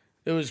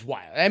 It was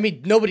wild. I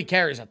mean, nobody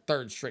carries a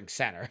third string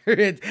center.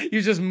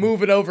 You just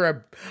move it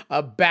over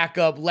a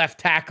backup left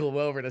tackle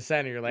over to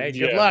center. You're like, hey,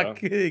 good luck.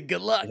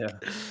 Good luck.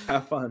 Yeah.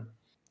 Have fun.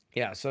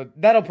 Yeah, so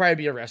that'll probably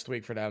be a rest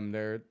week for them.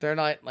 They're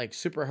not like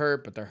super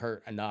hurt, but they're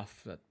hurt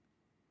enough that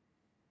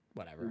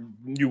whatever.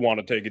 You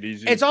want to take it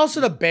easy. It's also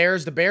the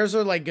Bears. The Bears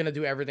are like gonna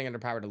do everything in their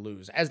power to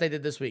lose, as they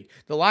did this week.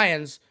 The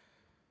Lions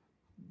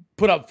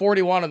put up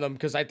 41 of them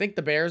because I think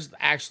the Bears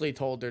actually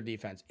told their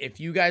defense,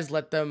 if you guys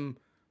let them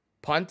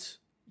punt,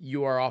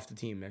 you are off the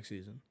team next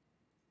season.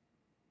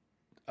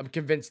 I'm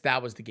convinced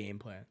that was the game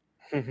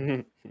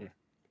plan.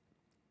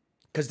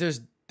 Because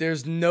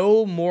there's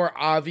no more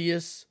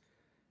obvious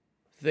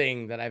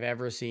thing that I've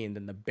ever seen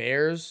than the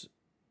Bears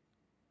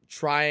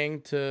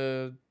trying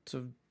to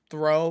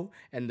throw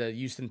and the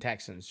Houston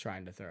Texans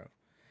trying to throw.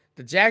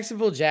 The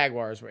Jacksonville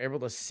Jaguars were able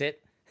to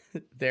sit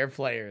their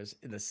players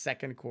in the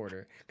second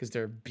quarter because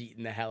they're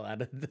beating the hell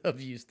out of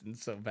Houston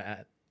so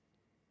bad.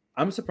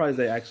 I'm surprised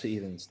they actually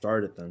even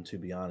started them, to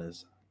be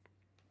honest,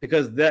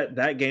 because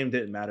that game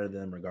didn't matter to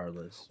them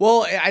regardless.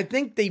 Well, I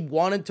think they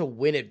wanted to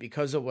win it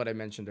because of what I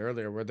mentioned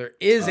earlier, where there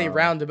is a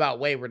roundabout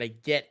way where they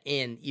get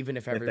in even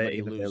if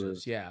everybody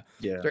loses. Yeah,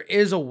 there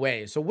is a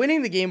way. So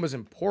winning the game was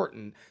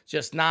important,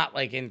 just not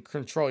like in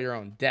control your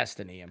own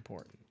destiny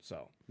important.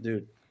 So,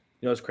 dude,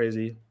 you know what's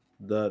crazy?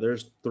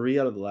 There's 3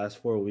 out of the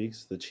last 4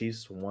 weeks the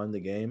Chiefs won the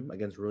game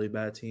against really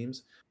bad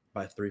teams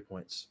by 3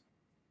 points.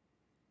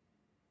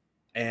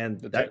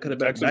 And that could have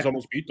been Texans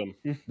almost beat them.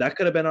 That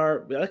could have been our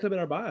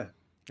bye.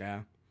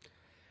 Yeah.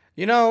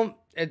 You know,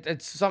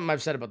 it's something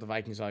I've said about the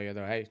Vikings all year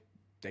though. Hey,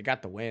 they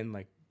got the win.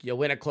 Like, you'll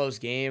win a close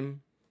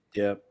game.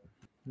 Yep.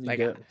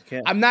 Like,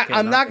 I'm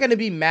not going to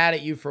be mad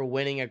at you for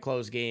winning a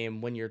close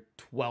game when you're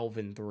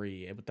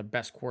 12-3 with the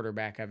best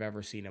quarterback I've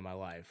ever seen in my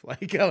life.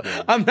 Like,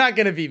 I'm not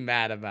going to be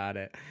mad about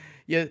it.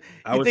 You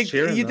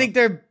think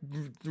they're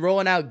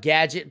rolling out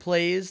gadget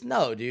plays?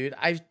 No, dude.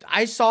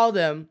 I saw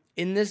them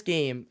in this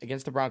game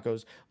against the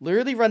Broncos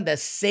literally run the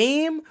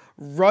same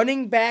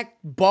running back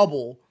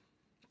bubble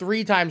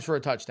 3 times for a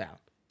touchdown.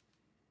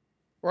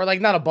 Or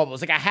like not a bubble,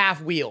 it's like a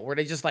half wheel where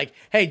they just like,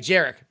 hey,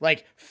 Jarek,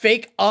 like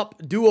fake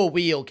up, do a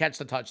wheel, catch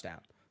the touchdown.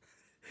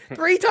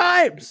 3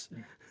 times.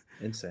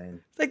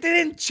 Insane. Like they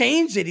didn't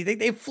change anything.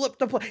 They flipped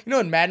the play. You know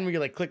in Madden where you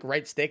like click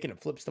right stick and it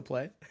flips the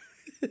play?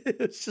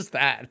 It's just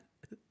that.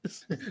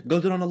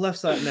 Go do it on the left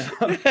side now.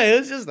 It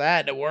was just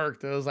that. It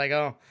worked. It was like,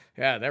 oh,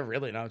 yeah, they're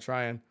really not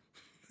trying.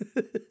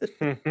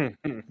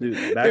 Dude,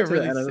 They're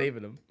really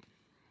saving them.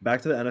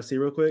 Back to the NFC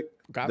real quick.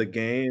 Okay. The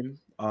game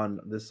on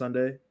this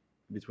Sunday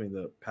between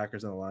the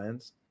Packers and the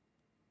Lions.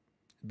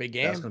 Big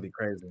game. That's gonna be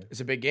crazy. It's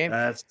a big game.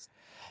 That's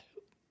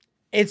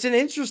It's an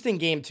interesting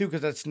game too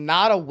because it's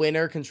not a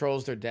winner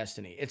controls their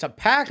destiny. It's a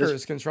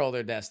Packers control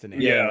their destiny.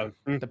 Yeah.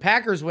 The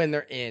Packers win,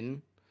 they're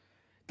in.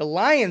 The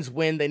Lions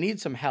win, they need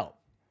some help.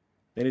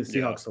 they need the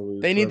Seahawks to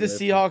lose. They need the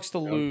whoever Seahawks to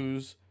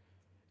lose.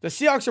 The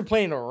Seahawks are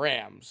playing the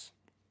Rams.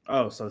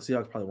 Oh, so the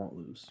Seahawks probably won't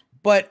lose.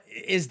 But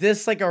is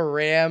this like a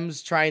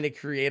Rams trying to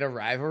create a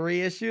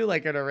rivalry issue?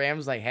 Like are the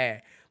Rams like,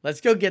 hey,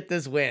 let's go get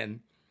this win?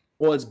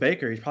 Well, it's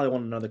Baker. He's probably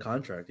won another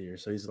contract here,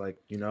 so he's like,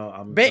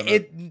 I'm.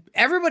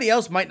 Everybody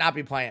else might not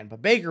be playing,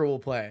 but Baker will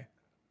play.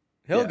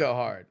 He'll go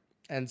hard,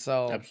 and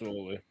so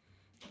Absolutely.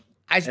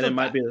 I still and it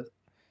might be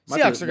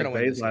Seahawks are going to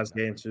win McVay's this last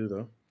game too,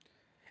 though.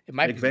 It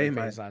might be McVay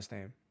McVay's last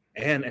name.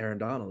 And Aaron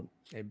Donald.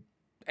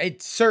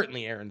 It's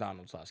certainly Aaron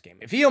Donald's last game.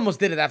 If he almost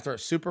did it after a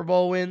Super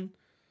Bowl win,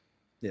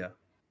 Yeah.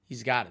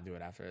 he's got to do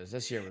it after this.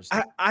 This year was.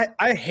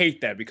 I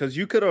hate that because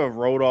you could have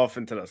rode off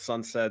into the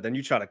sunset, then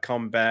you try to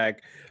come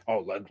back.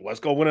 Oh, let's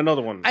go win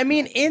another one. I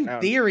mean, in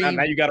theory,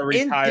 now you got to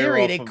retire. in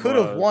theory, off they of, could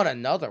have won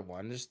another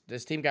one.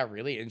 This team got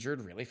really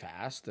injured really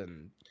fast,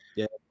 and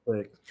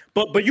Like,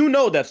 But you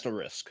know that's the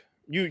risk.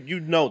 You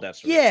know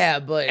that's the risk. yeah,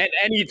 but At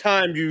any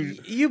time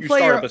you play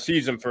start the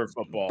season for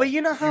football. But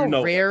you know how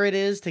know rare it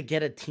is to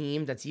get a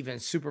team that's even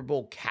Super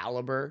Bowl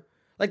caliber.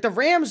 Like the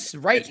Rams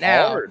It's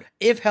now, hard.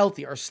 if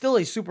healthy, are still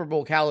a Super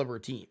Bowl caliber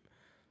team.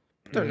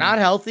 They're Mhm. not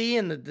healthy,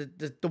 and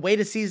the way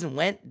the season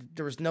went,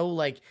 there was no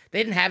they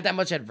didn't have that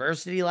much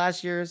adversity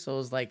last year, so it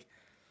was like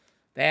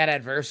they had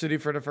adversity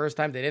for the first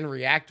time. They didn't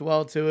react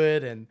well to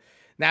it, and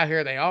now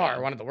here they are,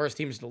 one of the worst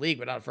teams in the league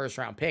without a first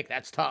round pick.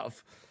 That's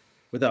tough.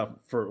 without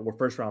for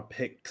first round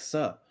picks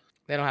up.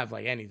 They don't have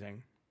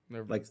anything.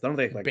 They're Like, I don't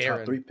think barren.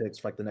 top 3 picks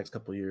for the next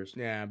couple of years.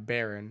 Yeah,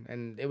 barren.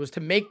 And it was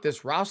to make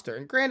this roster.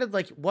 And granted,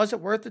 was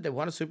it worth it? They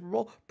won a Super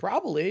Bowl?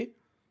 Probably.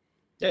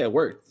 Yeah, it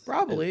worked.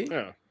 Probably.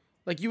 Yeah.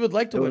 You would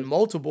like to It win was-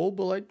 multiple,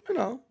 but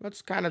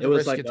that's kind of It the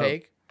was risk you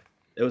take.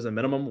 It was a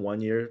minimum 1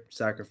 year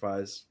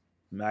sacrifice.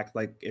 Max,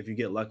 if you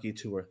get lucky,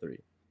 2 or 3.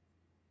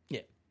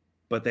 Yeah.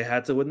 But they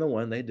had to win the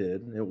one. They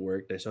did. It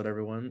worked. They showed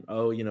everyone,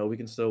 we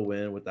can still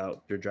win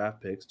without your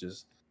draft picks.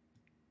 Just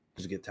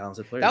get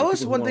talented players. That The was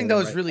people who one wanna thing that win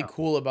was right really now.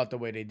 cool about the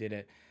way they did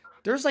it.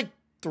 There's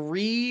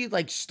 3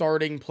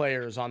 starting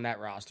players on that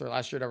roster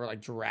last year that were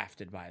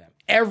drafted by them.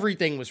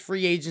 Everything was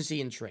free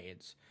agency and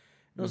trades.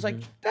 It was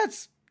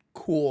that's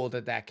cool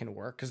that can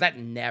work because that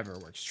never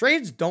works.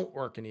 Trades don't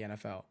work in the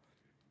NFL.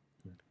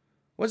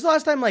 When's the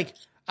last time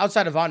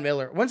outside of Von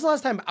Miller? When's the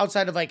last time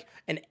outside of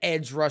an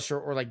edge rusher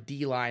or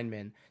D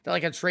lineman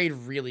that a trade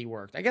really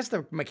worked? I guess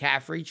the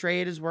McCaffrey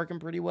trade is working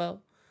pretty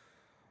well.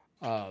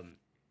 But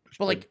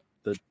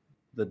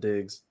the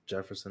Diggs,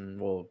 Jefferson.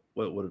 Well,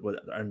 what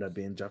ended up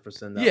being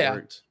Jefferson? That Yeah.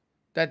 worked.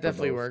 that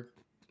definitely both. worked.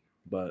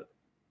 But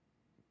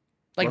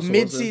Russell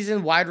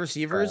Mid-season wide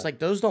receivers, Crap.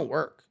 those don't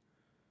work.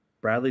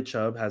 Bradley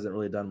Chubb hasn't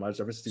really done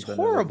much ever since he's It's been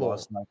there. They've horrible.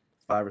 lost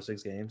 5 or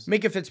 6 games.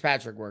 Minka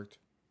Fitzpatrick worked.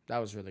 That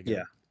was really good.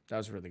 Yeah. That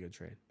was a really good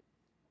trade.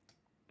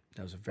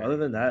 That was a very Other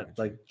than very that,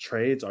 good trade.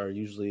 trades are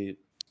usually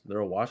they're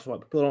a wash.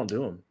 People don't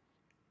do them.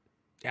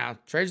 Yeah,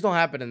 trades don't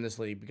happen in this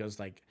league because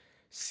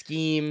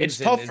schemes It's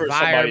and tough for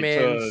somebody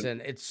environments to-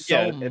 and it's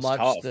Yeah, so it's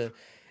much tough.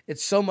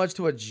 it's so much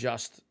to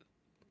adjust.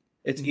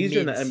 It's easier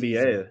in the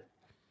NBA. Mid-season.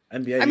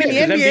 NBA. I mean, the you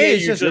can- NBA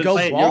is you just go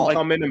play- you ball.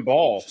 come in and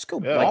ball. Just go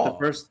Yeah. ball.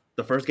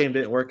 the first game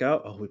didn't work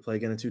out. Oh, we play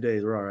again in 2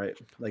 days. We're all right.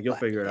 You'll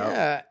figure it out.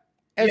 Yeah.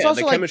 And it's Yeah,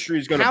 also the chemistry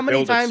is gonna how many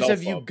build times itself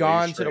have you up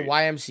gone pretty to the straight.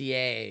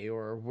 YMCA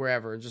or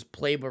wherever and just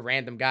played with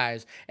random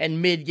guys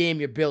and mid-game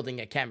you're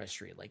building a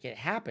chemistry? It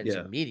happens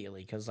Yeah.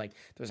 immediately because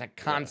there's a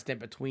constant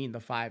between the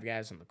 5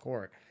 guys on the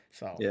court.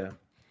 So Yeah.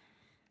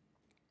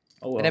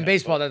 Oh, well. and in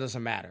baseball that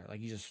doesn't matter.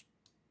 You just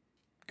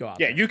go out.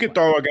 Yeah, there you and could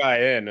play. throw a guy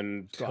in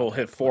and Go out he'll there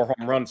hit and 4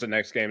 home runs the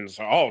next game and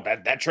say, "Oh,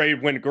 that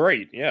trade went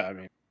great." Yeah, I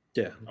mean,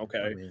 Yeah. Okay.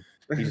 I mean,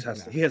 he just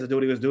has to do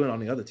what he was doing on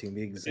the other team.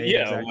 yeah,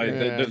 Exactly.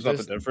 there's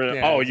nothing different.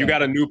 yeah, You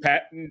got a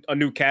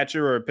new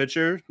catcher or a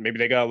pitcher. Maybe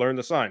they gotta learn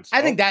the signs.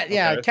 I think that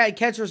okay.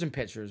 catchers and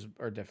pitchers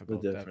are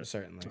difficult. They're different.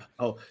 Certainly.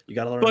 Oh, you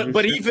got to learn. a new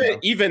But shift now.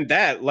 even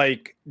that,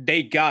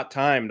 they got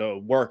time to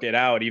work it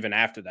out. Even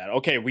after that,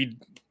 okay, we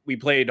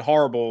played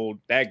horrible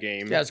that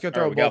game. Yeah, let's go All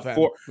throw right, a we got bullpen.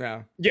 4.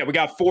 Yeah. Yeah, we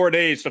got 4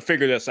 days to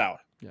figure this out.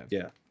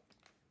 Yeah.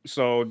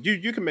 So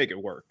you can make it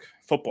work.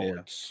 Football,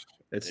 Yeah. it's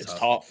It's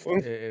tough.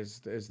 It is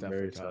definitely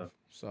Very tough. tough.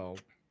 So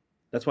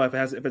That's why if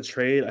it's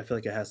trade, I feel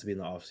like it has to be in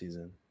the off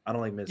season. I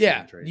don't like mid-season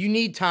yeah, trades. you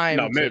need time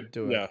No, to mid,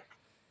 do it. yeah.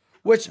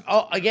 Which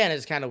again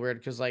is kind of weird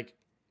because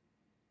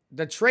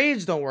the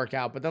trades don't work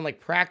out, but then like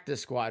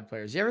practice squad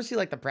players. You ever see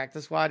like the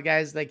practice squad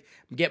guys like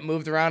get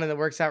moved around and it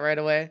works out right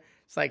away?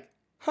 It's like,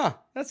 huh,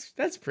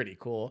 that's pretty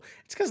cool.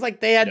 It's because like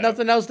they had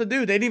nothing else to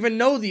do. They didn't even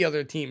know the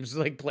other team's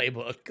like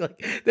playbook.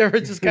 Like they were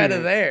just kind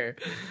of there.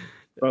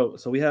 Bro,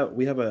 so we had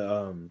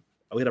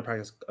a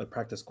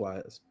practice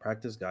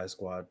guy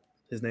squad.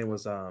 His name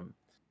was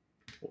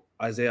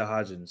Isaiah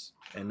Hodgins,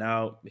 and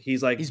now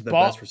he's like the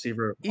best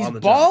receiver. He's on the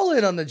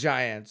balling Giants. on the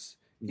Giants.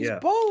 He's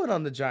balling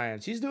on the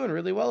Giants. He's doing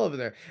really well over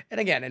there. And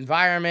again,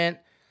 environment,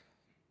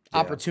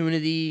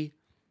 opportunity.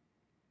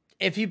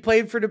 If he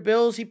played for the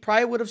Bills, he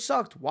probably would have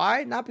sucked.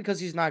 Why? Not because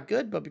he's not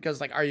good, but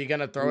because like, are you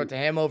gonna throw it to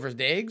him over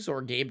Diggs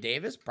or Gabe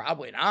Davis?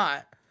 Probably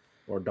not.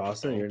 Or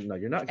Dawson.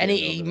 You're not. And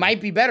he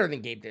might be better than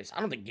Gabe Davis. I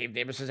don't think Gabe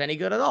Davis is any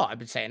good at all. I've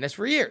been saying this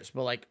for years,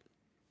 but like,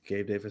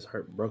 Gabe Davis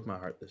broke my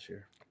heart this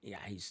year. Yeah,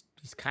 he's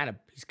kind of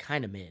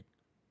mid.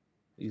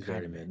 He's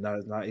very mid. No,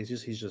 it's not. He's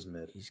just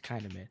mid. He's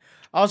kind of mid.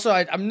 Also,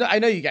 I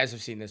know you guys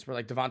have seen this, but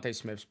like Devontae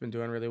Smith's been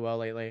doing really well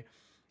lately.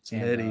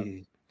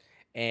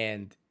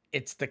 And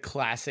it's the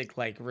classic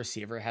like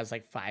receiver has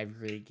like 5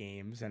 great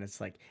games, and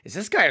it's like, is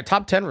this guy a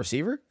top 10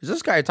 receiver? Is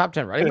this guy a top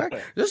 10 running back?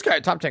 Is this guy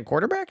a top 10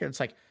 quarterback? And it's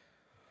like,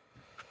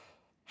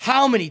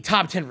 how many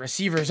top 10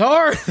 receivers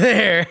are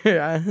there?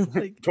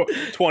 Like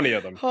 20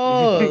 of them.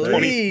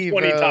 Holy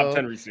 20 top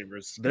 10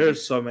 receivers.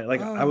 There's so many. Like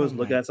I was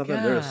looking at something.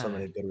 There's so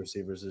many good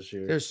receivers this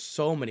year. There's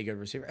so many good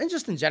receivers, and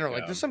just in general,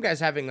 like there's some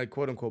guys having like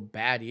quote unquote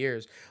bad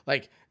years.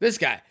 Like this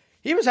guy,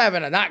 he was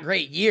having a not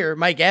great year.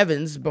 Mike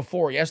Evans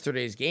before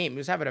yesterday's game, he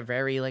was having a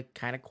very like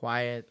kind of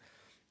quiet.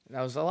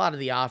 That was a lot of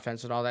the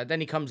offense and all that. Then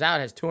he comes out,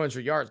 has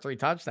 200 yards, 3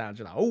 touchdowns.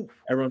 You're like,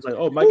 everyone's like,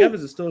 oh, Mike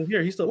Evans is still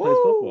here. He still plays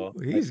football.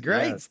 He's like,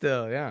 great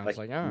still. Yeah. Like,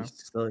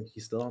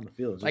 he's still on the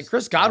field. Just, like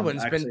Chris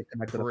Godwin's been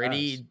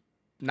pretty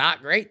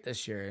not great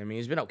this year. I mean,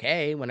 he's been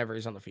okay whenever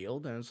he's on the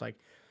field. And it's like,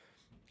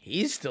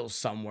 he's still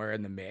somewhere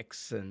in the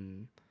mix.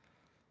 And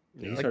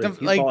he's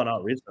fallen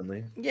out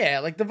recently. Yeah.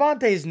 Like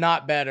Devontae's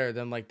not better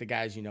than like the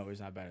guys you know he's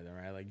not better than,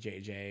 right? Like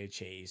JJ,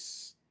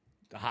 Chase,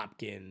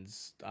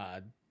 Hopkins,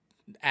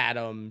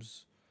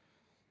 Adams.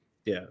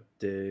 Yeah,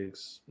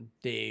 Diggs,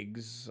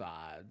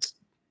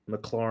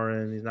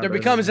 McLaurin. He's not. There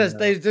becomes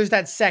there's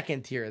that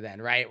second tier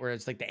then, right? Where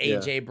it's like the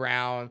AJ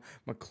Brown,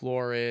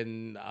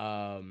 McLaurin,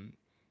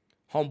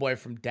 homeboy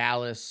from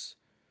Dallas,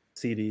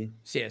 CD.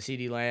 Yeah,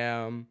 CD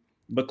Lamb.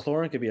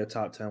 McLaurin could be a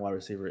top 10 wide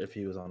receiver if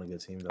he was on a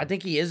good team, though. I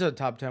think he is a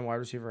top 10 wide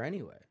receiver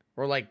anyway,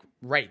 or like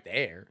right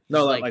there. He's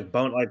no, like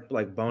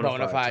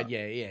bona fide.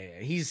 Yeah.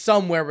 He's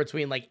somewhere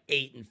between like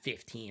 8 and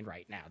 15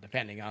 right now,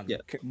 depending on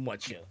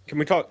what you. Can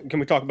we talk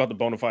about the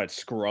bona fide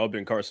scrub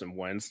in Carson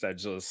Wentz that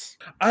just?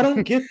 I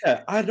don't get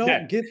that. I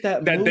don't get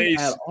that move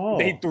at all.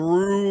 They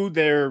threw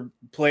their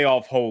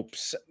playoff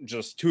hopes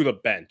just to the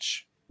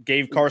bench.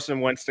 Gave Carson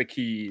Wentz the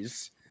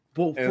keys.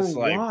 But for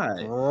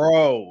why?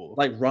 Bro.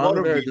 Like Ron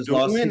Rivera just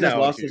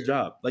lost his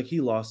job. Like he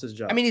lost his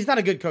job. I mean, he's not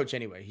a good coach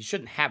anyway. He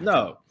shouldn't have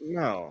No.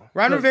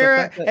 Ron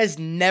Rivera has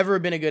never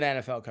been a good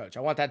NFL coach. I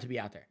want that to be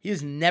out there. He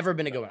has never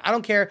been a good one. I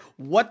don't care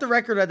what the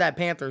record of that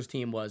Panthers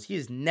team was. He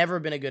has never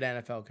been a good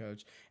NFL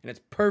coach. And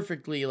it's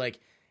perfectly like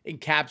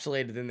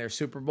encapsulated in their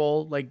Super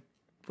Bowl, like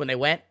when they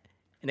went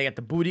and they got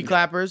the booty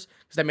clappers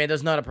because that man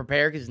doesn't know how to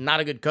prepare because he's not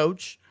a good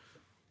coach.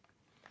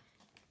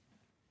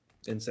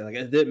 Insane. Like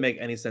it didn't make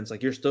any sense.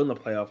 Like you're still in the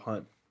playoff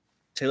hunt.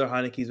 Taylor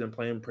Heineke's been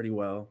playing pretty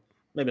well.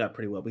 Maybe not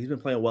pretty well, but he's been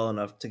playing well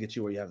enough to get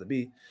you where you have to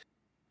be.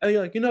 And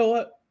you're like, you know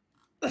what?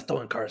 Let's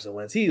throw in Carson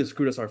Wentz. He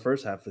screwed us our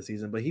first half of the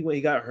season, but he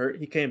got hurt.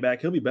 He came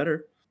back. He'll be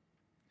better.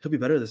 He'll be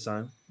better this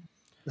time.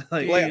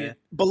 But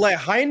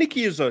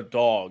Heineke is a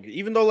dog.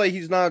 Even though like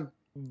he's not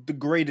the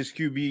greatest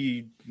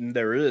QB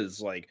there is,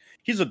 like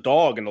he's a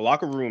dog, and the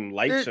locker room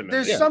likes him.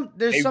 There's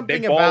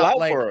something about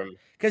like for him.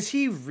 Because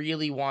he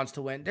really wants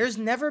to win. There's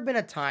never been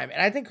a time,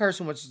 and I think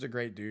Carson Wentz is a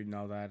great dude and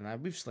all that,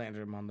 and we've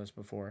slandered him on this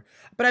before,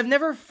 but I've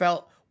never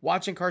felt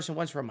watching Carson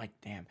Wentz where I'm like,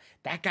 damn,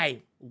 that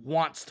guy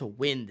wants to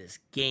win this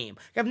game.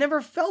 I've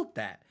never felt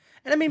that.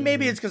 And I mean,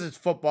 maybe it's because it's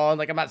football, and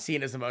like I'm not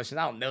seeing his emotions.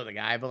 I don't know the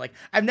guy, but like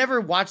I've never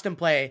watched him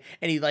play,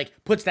 and he like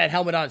puts that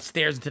helmet on,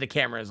 stares into the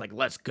camera, and is like,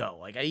 let's go.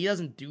 Like he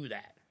doesn't do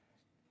that.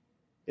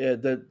 Yeah,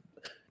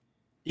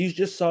 you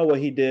just saw what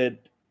he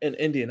did in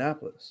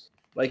Indianapolis.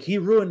 Like, he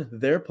ruined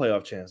their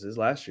playoff chances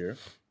last year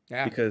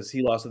because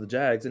he lost to the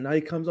Jags, and now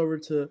he comes over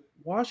to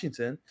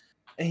Washington,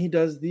 and he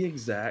does the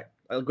exact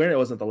granted, it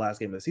wasn't the last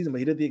game of the season, but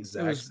he did the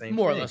exact same thing.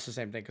 More or less the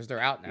same thing because they're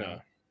out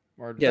now.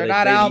 Or they're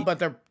not out, but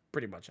they're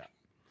pretty much out.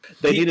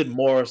 They needed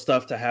more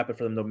stuff to happen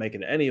for them to make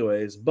it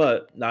anyways,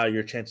 but now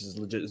your chances is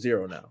legit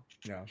 0 now.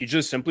 Yeah. He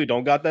just simply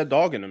don't got that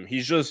dog in him.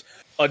 He's just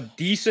a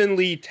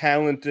decently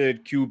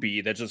talented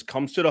QB that just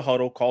comes to the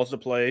huddle, calls the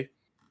play,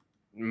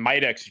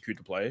 might execute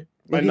the play,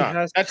 might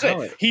not. That's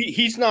talent. It.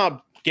 He's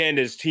not getting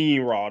his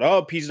team riled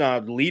up. He's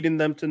not leading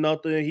them to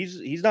nothing.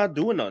 He's not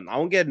doing nothing. I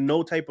don't get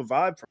no type of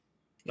vibe from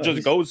him. He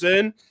just goes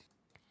in.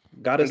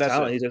 Got his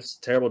talent. He's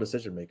just terrible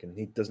decision making.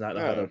 He does not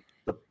know how to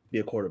be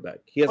a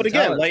quarterback. He has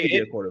talent to be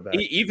a quarterback.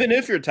 Even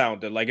if you're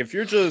talented, like if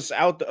you're just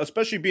out,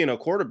 especially being a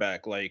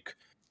quarterback, like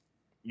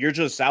you're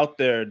just out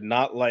there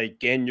not like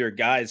getting your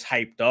guys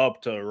hyped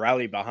up to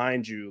rally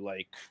behind you.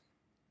 Like,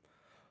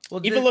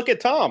 Well, even look at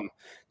Tom.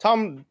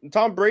 Tom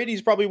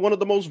Brady's probably one of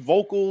the most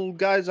vocal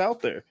guys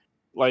out there.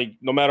 Like,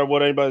 no matter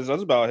what anybody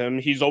says about him,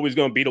 he's always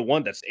going to be the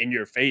one that's in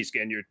your face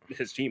getting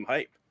his team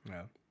hype.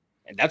 Yeah.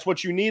 And that's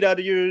what you need out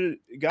of your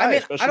guy,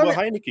 especially with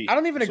Heineke. I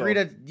don't even agree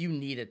that you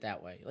need it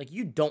that way. Like,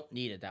 you don't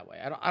need it that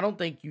way. I don't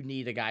think you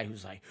need a guy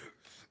who's like,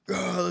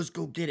 oh, let's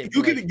go get it.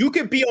 You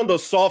can be on the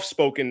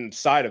soft-spoken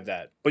side of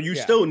that, but you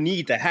still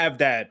need to have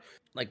that,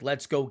 like,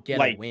 let's go get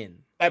a win.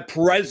 That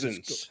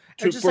presence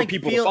for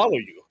people to follow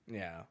you.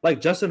 Yeah. Like,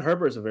 Justin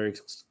Herbert's a very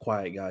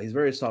quiet guy. He's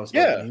very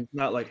soft-spoken. Yeah. He's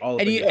not like all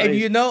of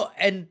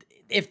and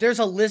if there's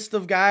a list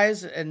of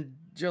guys and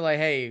you're like,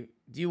 hey,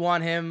 do you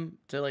want him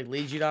to like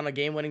lead you down a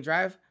game-winning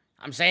drive?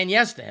 I'm saying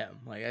yes to him.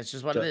 Like, that's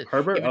just what it is.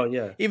 Herbert?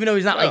 Even though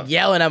he's not like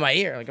yelling at my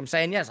ear. Like, I'm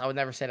saying yes. I would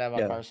never say that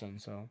about Carson.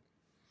 So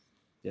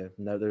yeah,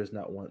 no, there's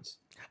not once.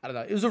 I don't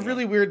know. It was a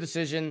really weird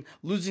decision.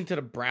 Losing to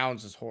the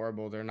Browns is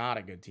horrible. They're not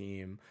a good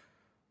team.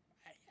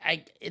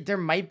 There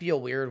might be a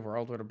weird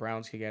world where the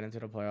Browns could get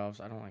into the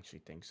playoffs. I don't actually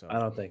think so. I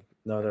don't think.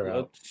 No, they're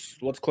out.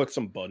 Let's click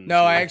some buttons.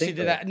 No, I actually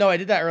did that. No, I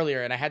did that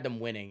earlier, and I had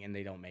them winning, and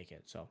they don't make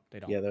it. So they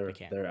don't. Yeah, they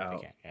can't. They're out.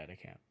 They can't. Yeah, they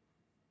can't.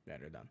 Yeah,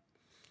 they're done.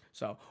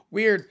 So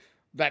weird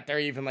that they're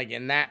even like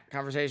in that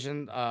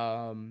conversation.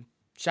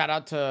 Shout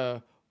out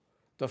to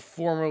the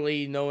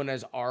formerly known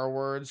as R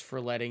words for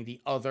letting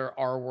the other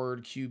R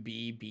word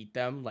QB beat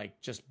them.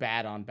 Like, just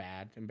bad on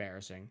bad,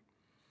 embarrassing.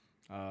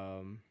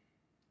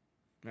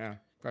 Yeah.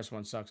 Carson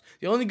Wentz sucks.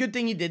 The only good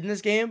thing he did in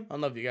this game, I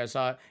don't know if you guys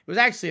saw it, it was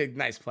actually a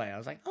nice play. I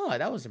was like, oh,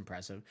 that was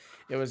impressive.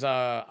 It was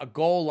a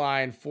goal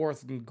line,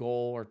 4th and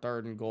goal or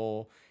 3rd and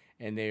goal,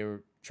 and they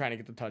were trying to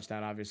get the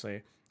touchdown,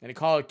 obviously. And they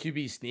call it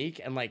QB sneak,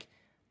 and like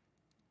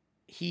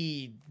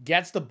he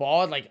gets the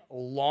ball and like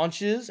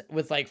launches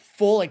with like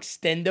full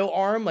extendo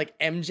arm, like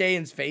MJ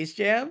in Space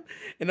Jam.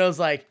 And I was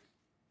like,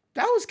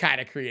 that was kind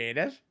of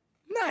creative.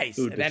 Nice.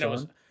 Ooh, and then Deshaun? it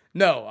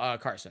was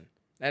Carson.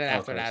 And then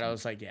after that, I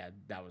was like, yeah,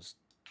 that was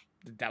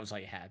all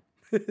you had.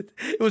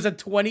 It was a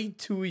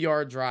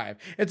 22-yard drive.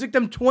 It took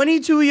them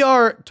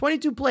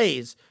 22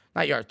 plays,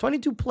 not yards,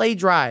 22 play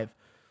drive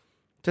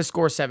to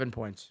score 7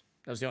 points.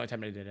 That was the only time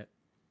they did it.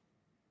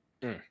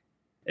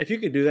 If you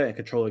could do that and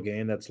control a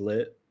game, that's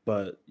lit.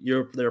 But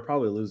they're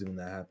probably losing when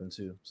that happened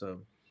too. So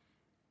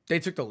they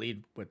took the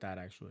lead with that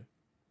actually.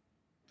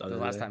 The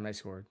last time they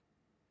scored.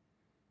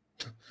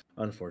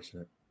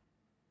 Unfortunate.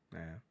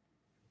 Yeah.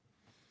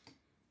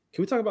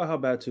 Can we talk about how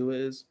bad Tua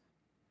is?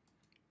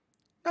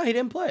 No, he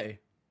didn't play.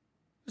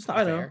 That's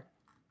not fair.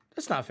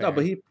 That's not fair. No,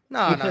 but he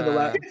played the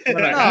last.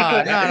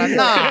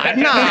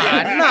 No.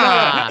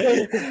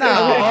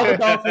 All the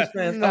Dolphins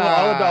fans.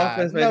 All the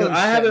Dolphins fans.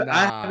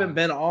 I haven't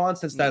been on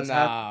since that's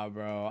happened.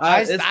 Bro.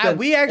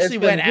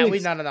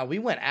 We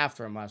went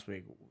after him last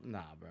week.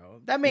 Nah,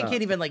 bro. That man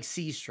can't even like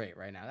see straight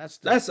right now.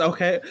 That's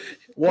okay.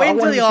 Well, wait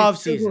until the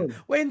offseason.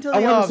 Wait until the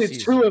offseason. I want to see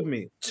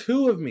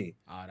two of me.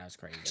 Oh, that's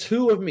crazy.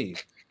 Two of me.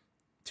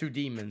 Two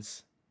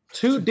demons.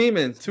 Two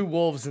demons. Two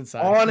wolves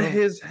inside. On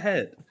his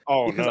head.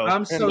 Oh, because no.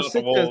 I'm so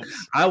sick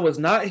because I was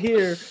not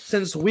here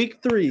since week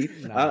 3.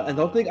 And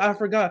don't think I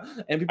forgot.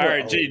 And people all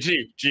right,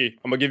 G.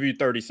 I'm going to give you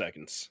 30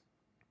 seconds.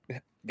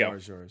 Go.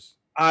 Yours.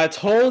 I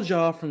told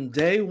y'all from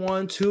day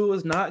 1, Tua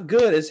is not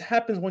good. It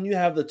happens when you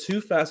have the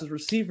 2 fastest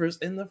receivers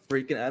in the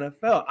freaking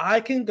NFL. I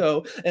can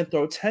go and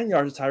throw 10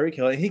 yards to Tyreek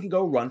Hill, and he can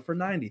go run for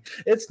 90.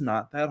 It's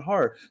not that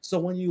hard. So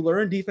when you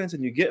learn defense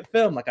and you get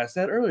film, like I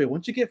said earlier,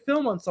 once you get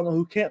film on someone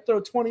who can't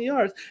throw 20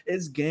 yards,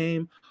 it's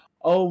game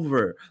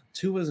over.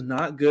 Tua is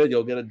not good.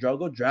 You'll get a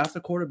go draft a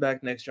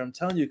quarterback next year. I'm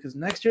telling you, because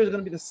next year is going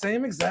to be the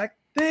same exact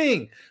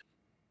thing.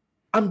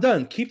 I'm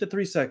done. Keep the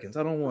 3 seconds.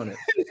 I don't want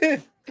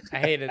it. I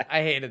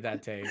hated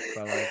that take,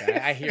 but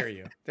like I hear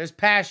you. There's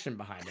passion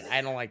behind it.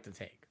 I don't like the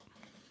take.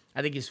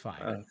 I think he's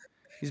fine.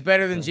 He's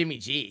better than Jimmy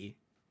G.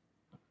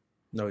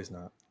 No, he's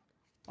not.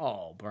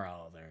 Oh,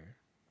 brother.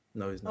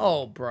 No, he's not.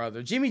 Oh,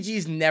 brother. Jimmy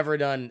G's never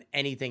done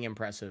anything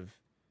impressive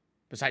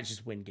besides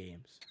just win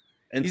games.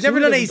 And he's never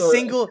done a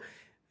single.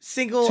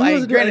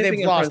 Granted,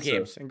 they've lost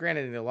games. And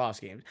granted, they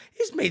lost games.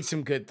 He's made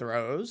some good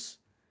throws.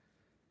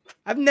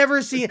 I've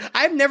never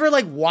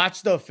like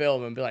watched the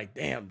film and be like,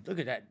 damn, look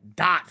at that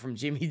dot from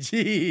Jimmy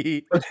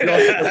G.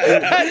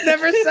 I've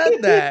never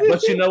said that.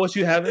 But you know what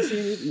you haven't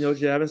seen? You know what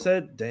you haven't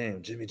said?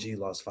 Damn, Jimmy G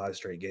lost 5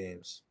 straight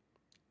games.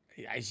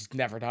 He's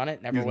never done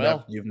it. Never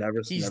will.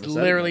 He's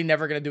literally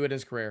never going to do it in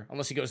his career.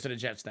 Unless he goes to the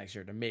Jets next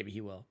year. Then maybe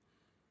he will.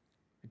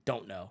 I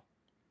don't know.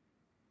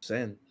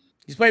 Saying.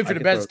 He's played for the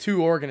best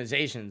 2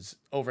 organizations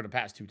over the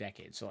past 2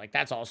 decades. So, like,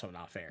 that's also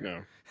not fair.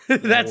 No.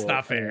 That's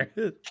not fair.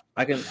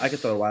 I can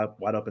throw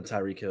wide open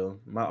Tyreek Hill.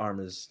 My arm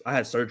is... I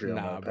had surgery on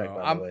my pec,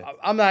 by the way.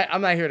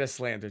 I'm not here to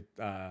slander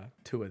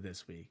Tua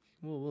this week.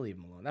 We'll leave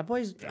him alone. That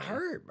boy's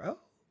hurt, bro.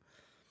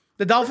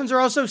 The Dolphins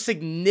are also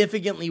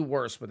significantly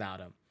worse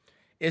without him.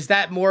 Is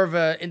that more of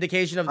an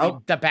indication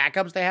of the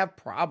backups they have?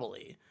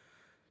 Probably.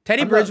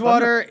 Teddy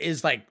Bridgewater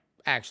is, like,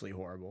 actually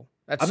horrible.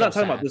 That's I'm not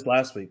talking about this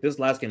last week. This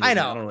last game. I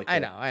know.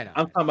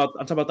 I'm talking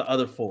about the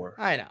other 4.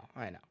 I know.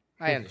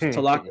 I understand.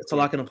 To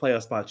lock in a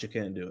playoff spot, you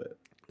can't do it.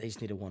 They just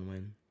need a 1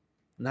 win.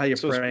 Now you're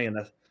praying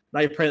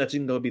that you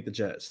can go beat the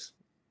Jets.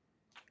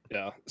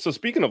 Yeah. So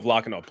speaking of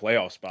locking up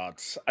playoff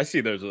spots, I see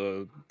there's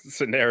a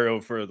scenario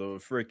for the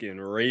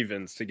freaking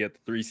Ravens to get the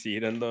 3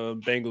 seed and the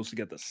Bengals to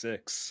get the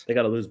 6. They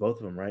got to lose both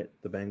of them, right?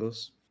 The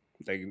Bengals.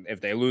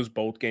 If they lose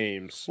both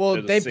games, Well,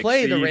 they're the they 6th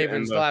play the seed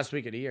Ravens and the last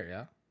week of the year,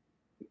 yeah.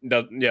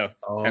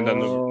 And then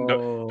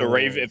the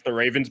Raven. Oh. If the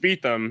Ravens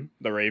beat them,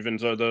 the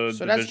Ravens are the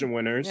division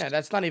winners. Yeah,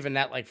 that's not even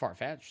that like far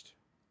fetched.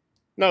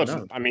 No,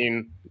 No. I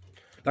mean,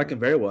 That can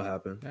very well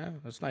happen. Yeah,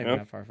 that's not even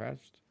that far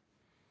fetched.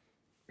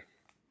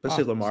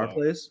 Especially if Lamar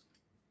plays.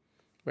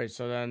 Wait,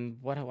 so then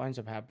what winds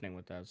up happening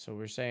with that? So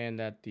we're saying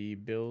that the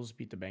Bills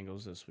beat the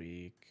Bengals this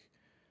week.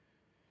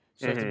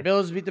 So if the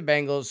Bills beat the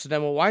Bengals, so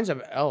then what winds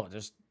up? Oh,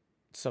 there's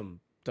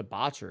some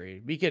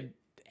debauchery. We could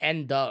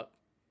end up.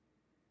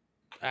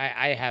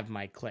 I have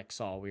my clicks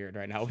all weird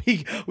right now.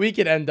 We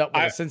could end up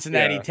with a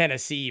Cincinnati,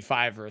 Tennessee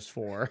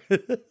 5-4.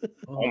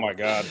 Oh my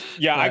god!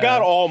 Yeah, I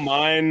got all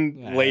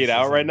mine laid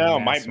out right now.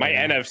 My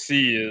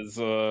NFC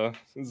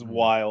is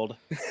wild.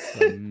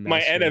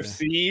 My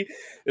NFC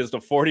is the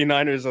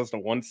 49ers as the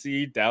 1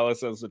 seed,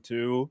 Dallas as the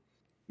 2,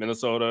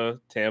 Minnesota,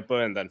 Tampa,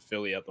 and then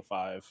Philly at the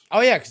 5. Oh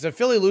yeah, because if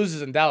Philly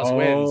loses and Dallas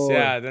wins,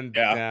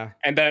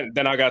 and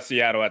then I got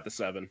Seattle at the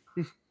 7.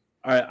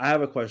 All right, I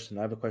have a question.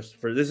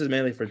 For this is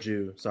mainly for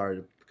Jew.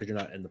 Sorry, because you're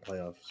not in the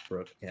playoffs,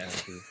 Brooke. Can't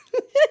ask you.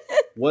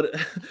 What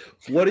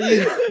do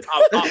you?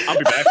 I'll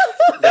be back.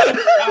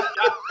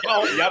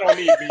 Y'all don't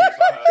need me.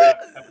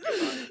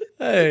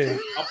 Hey,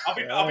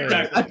 I'll be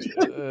back.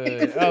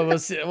 We'll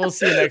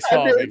see you next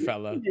fall, big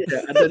fella.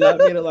 Yeah, I did not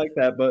mean it like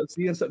that, but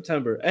see you in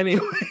September.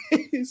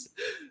 Anyways,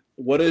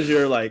 what is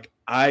your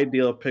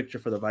ideal picture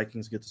for the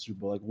Vikings to get to Super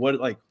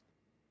Bowl?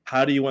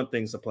 How do you want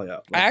things to play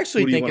out? I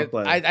actually think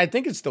I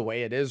think it's the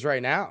way it is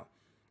right now.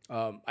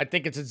 I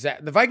think it's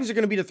the Vikings are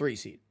going to be the 3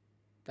 seed.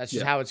 That's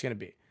just how it's going to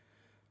be.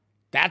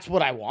 That's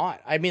what I want.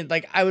 I mean,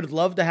 I would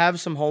love to have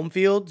some home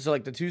field. So,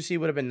 the 2 seed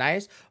would have been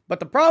nice. But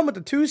the problem with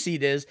the 2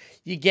 seed is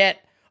you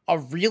get a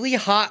really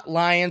hot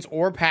Lions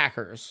or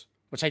Packers,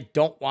 which I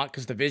don't want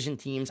because division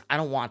teams, I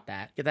don't want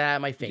that. Get that out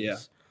of my face. Yeah.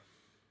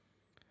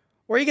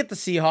 Or you get the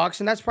Seahawks,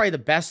 and that's probably the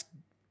best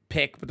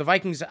pick. But the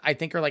Vikings, I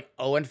think, are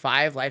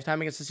 0-5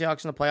 lifetime against the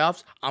Seahawks in the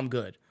playoffs. I'm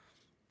good.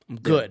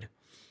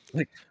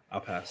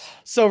 I'll pass.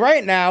 So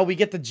right now we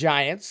get the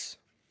Giants.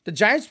 The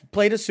Giants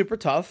played us super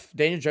tough.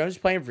 Daniel Jones is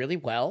playing really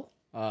well.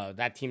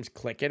 That team's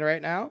clicking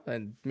right now,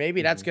 and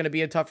maybe that's going to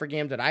be a tougher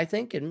game than I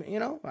think. And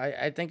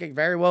I think it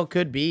very well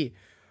could be,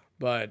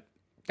 but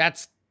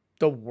that's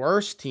the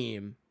worst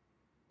team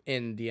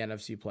in the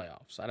NFC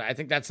playoffs. I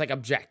think that's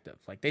objective.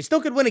 They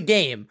still could win a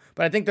game,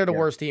 but I think they're the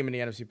worst team in the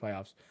NFC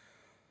playoffs.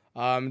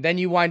 Then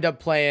you wind up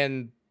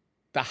playing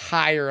the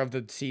higher of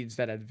the seeds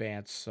that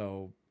advance.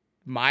 So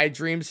my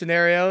dream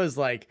scenario is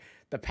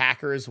the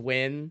Packers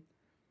win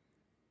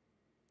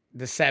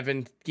the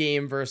 7th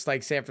game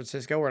versus San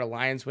Francisco, where the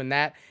Lions win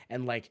that,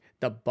 and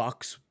the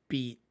Bucks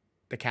beat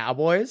the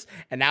Cowboys,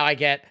 and now I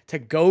get to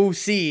go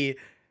see.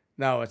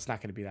 No, it's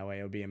not going to be that way.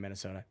 It'll be in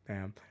Minnesota.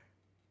 Damn.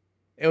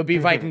 It would be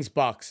Vikings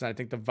Bucks, and I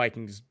think the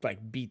Vikings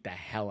beat the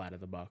hell out of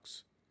the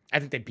Bucks. I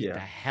think they beat the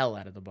hell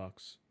out of the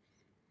Bucks.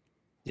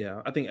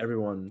 Yeah, I think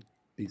everyone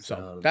beats the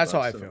hell out of the that's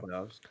Bucks how I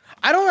feel.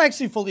 I don't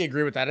actually fully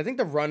agree with that. I think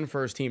the run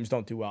first teams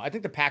don't do well. I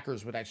think the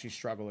Packers would actually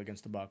struggle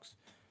against the Bucks.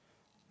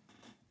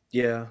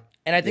 Yeah.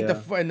 And I think the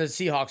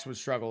Seahawks would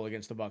struggle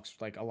against the Bucks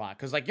a lot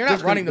because you're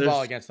not running the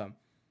ball against them.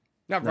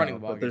 Running the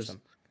ball against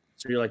them.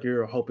 So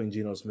you're hoping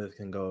Geno Smith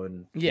can go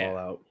and ball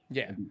out.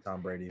 Yeah. And beat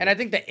Tom Brady. And I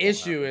think the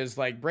issue is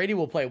Brady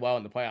will play well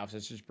in the playoffs.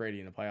 It's just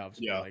Brady in the playoffs.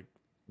 Yeah.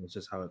 It's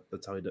just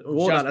that's how he did.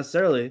 Well, not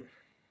necessarily,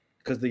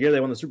 because the year they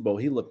won the Super Bowl,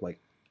 he looked like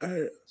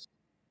ass.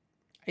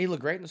 He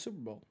looked great in the Super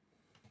Bowl.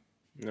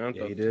 Yeah,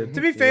 he did.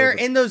 To be fair,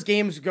 in those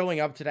games going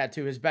up to that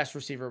too, his best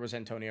receiver was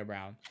Antonio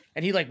Brown,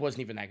 and he wasn't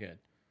even that good.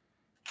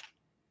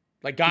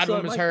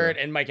 Godwin was hurt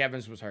and Mike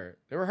Evans was hurt.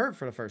 They were hurt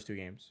for the first 2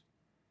 games.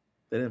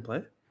 They didn't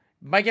play?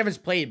 Mike Evans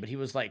played, but he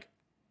was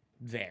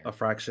there. A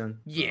fraction.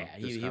 Yeah,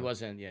 he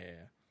wasn't. Yeah.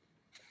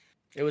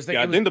 It was.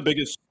 I think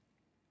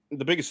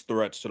the biggest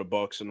threats to the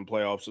Bucks in the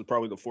playoffs is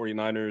probably the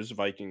 49ers,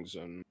 Vikings,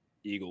 and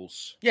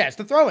Eagles. Yeah, it's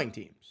the throwing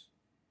teams.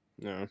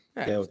 Yeah.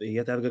 You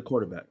have to have a good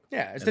quarterback.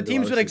 Yeah, it's the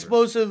teams with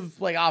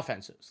explosive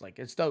offenses.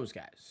 It's those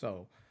guys.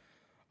 So.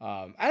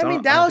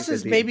 Dallas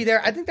is maybe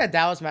there. I think that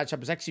Dallas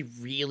matchup is actually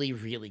really,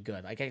 really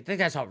good. I think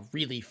that's a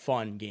really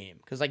fun game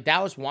because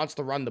Dallas wants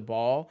to run the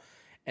ball,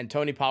 and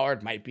Tony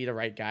Pollard might be the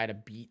right guy to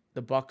beat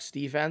the Bucs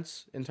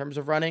defense in terms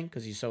of running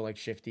because he's so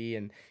shifty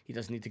and he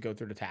doesn't need to go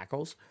through the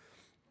tackles.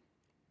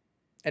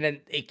 And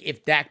then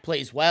if Dak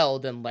plays well,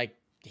 then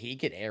he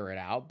could air it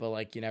out,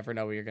 but you never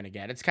know what you're gonna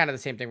get. It's kind of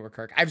the same thing with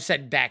Kirk. I've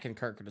said Dak and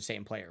Kirk are the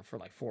same player for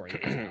 4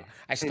 years now.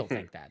 I still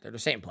think that they're the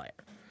same player.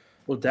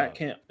 Well, Dak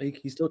can't.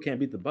 He still can't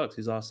beat the Bucks.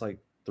 He's lost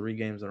 3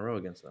 games in a row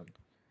against them.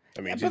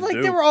 I mean, but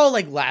they were all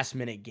last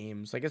minute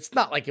games. It's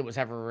not it was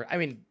ever. I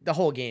mean, the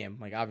whole game.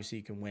 Obviously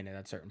you can win it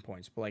at certain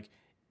points, but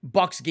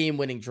Bucks game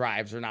winning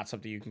drives are not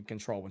something you can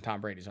control when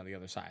Tom Brady's on the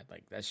other side.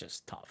 That's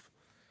just tough.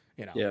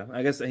 You know. Yeah,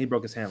 I guess he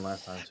broke his hand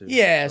last time too.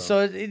 Yeah,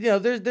 so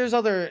there's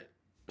other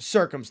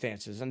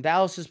circumstances, and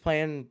Dallas is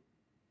playing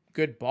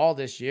good ball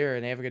this year,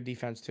 and they have a good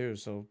defense too.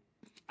 So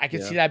I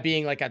could see that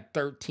being like a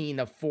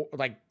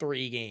 13-4,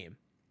 3 game.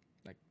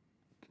 Like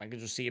I could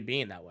just see it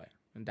being that way,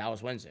 and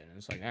Dallas wins it, and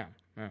it's like, yeah,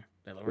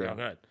 they look real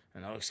good,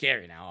 and they look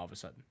scary now all of a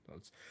sudden. So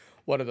it's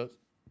one of those.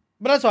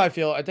 But that's how I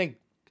feel. I think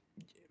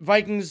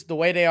Vikings, the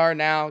way they are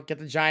now, get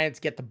the Giants,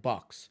 get the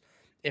Bucks.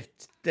 If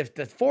the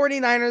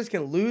 49ers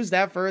can lose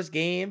that first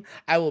game,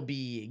 I will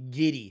be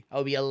giddy. I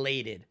will be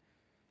elated.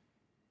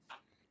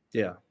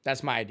 Yeah.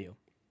 That's my ideal.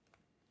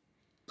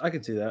 I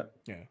can see that.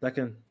 Yeah.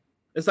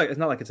 It's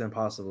not like it's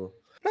impossible.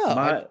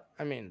 No,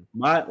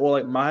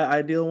 my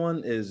ideal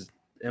one is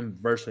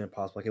virtually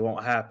impossible. Like it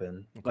won't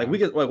happen. Okay.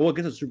 Like we'll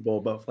get to the Super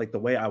Bowl, but like the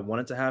way I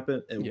want it to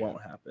happen, it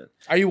won't happen.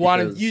 You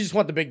just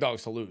want the big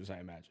dogs to lose, I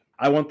imagine.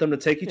 I want them to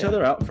take each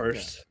other out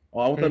first. Yeah.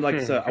 Well, I want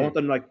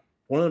them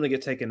one of them to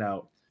get taken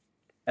out,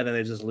 and then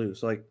they just lose.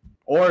 So I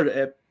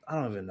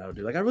don't even know,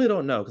 dude. Like I really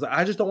don't know because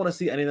I just don't want to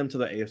see any of them to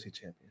the AFC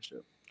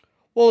Championship.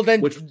 Well,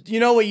 then you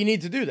know what you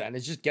need to do then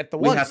is just get the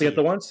 1 seed. We have to get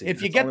the 1 seed.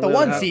 If you get the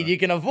 1 seed, you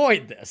can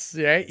avoid this,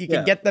 right? You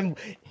can get them.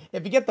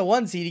 If you get the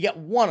 1 seed, you get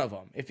one of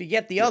them. If you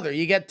get the other,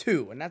 you get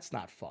 2, and that's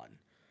not fun.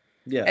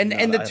 Yeah,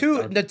 and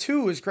the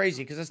two is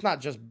crazy because it's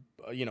not just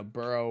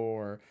Burrow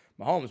or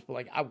Mahomes, but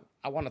like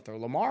I want to throw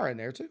Lamar in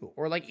there too,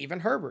 or like even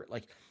Herbert.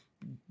 Like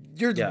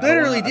you're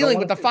literally dealing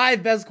with the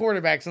 5 best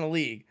quarterbacks in the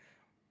league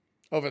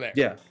over there.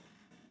 Yeah.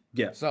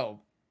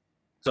 So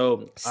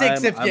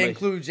 6 if you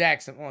include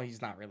Jackson. Well,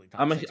 he's not really.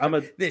 I'm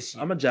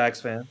a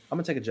Jags fan. I'm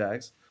gonna take a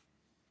Jags.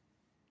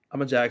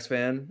 I'm a Jags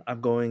fan.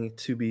 I'm going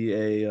to be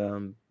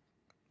a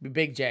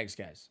big Jags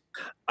guys.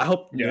 I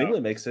hope New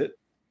England makes it.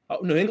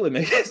 New England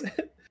makes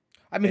it.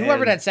 I mean,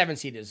 whoever that 7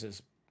 seed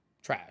is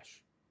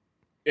trash.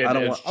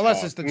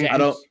 Unless it's the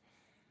Jags.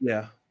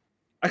 Yeah.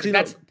 Actually,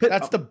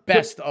 that's the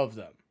best of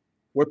them.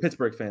 We're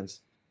Pittsburgh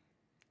fans.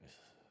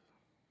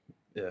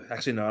 Yeah,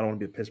 actually, no, I don't want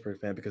to be a Pittsburgh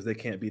fan because they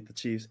can't beat the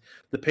Chiefs.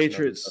 The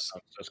Patriots,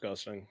 that's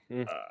disgusting.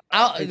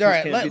 All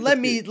right, let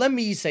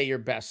me say your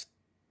best.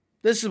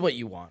 This is what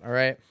you want, all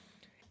right?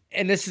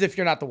 And this is if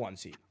you're not the 1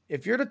 seed.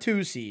 If you're the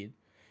 2 seed,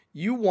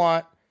 you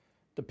want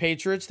the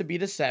Patriots to be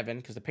the 7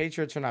 because the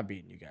Patriots are not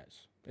beating you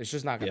guys. It's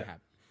just not going to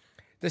happen.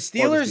 The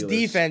Steelers'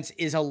 defense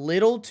is a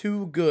little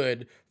too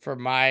good for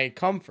my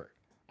comfort.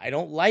 I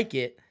don't like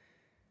it.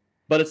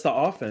 But it's the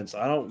offense.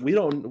 We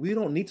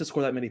don't need to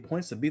score that many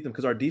points to beat them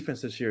because our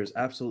defense this year is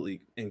absolutely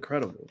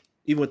incredible,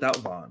 even without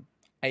Vaughn.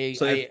 I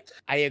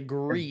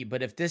agree,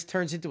 but if this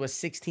turns into a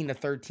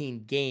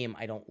 16-13 game,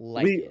 I don't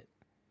like it.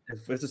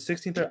 If it's a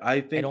 16-13,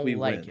 I think we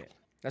win. It.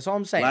 That's all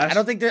I'm saying. I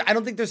don't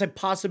think there's a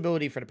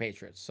possibility for the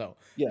Patriots. So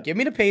give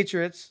me the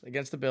Patriots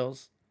against the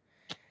Bills,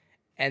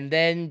 and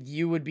then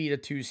you would be the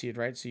 2 seed,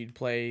 right? So you'd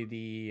play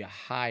the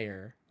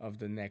higher of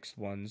the next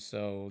one.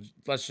 So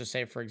let's just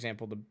say, for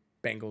example, the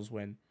Bengals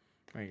win.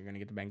 Right, you're gonna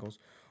get the Bengals,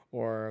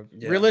 or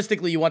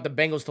realistically, you want the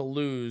Bengals to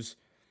lose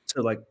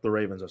to like the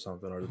Ravens or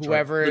something, or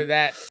whoever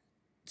that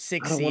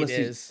 6 seed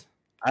is.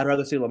 I'd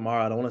rather see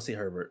Lamar. I don't want to see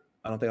Herbert.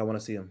 I don't think I want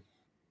to see him.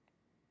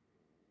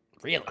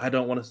 Really? I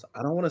don't want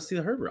to see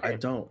the Herbert. I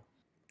don't.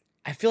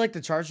 I feel like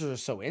the Chargers are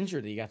so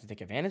injured that you got to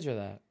take advantage of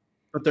that.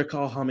 But they're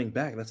all coming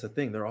back. That's the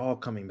thing. They're all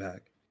coming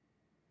back.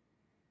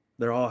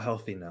 They're all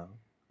healthy now.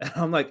 And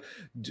I'm like,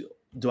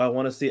 do I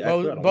want to see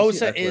Eckler?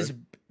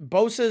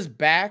 Bosa's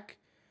back.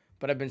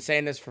 But I've been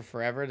saying this for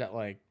forever that,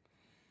 like,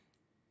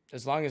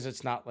 as long as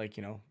it's not, like,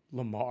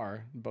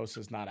 Lamar,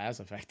 Bosa's not as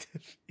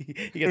effective. He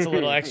gets a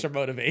little extra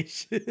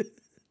motivation.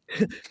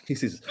 He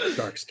sees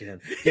dark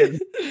skin.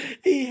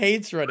 He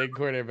hates running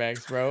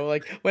quarterbacks, bro.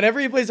 Like, whenever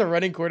he plays a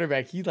running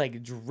quarterback, he,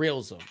 like,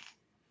 drills them.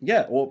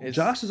 Yeah, well,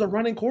 Josh is a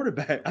running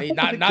quarterback.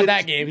 Not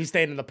that game. He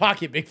stayed in the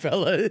pocket, big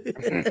fella.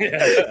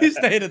 He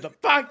stayed in the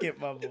pocket,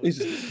 my boy. He's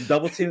just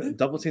double team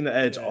the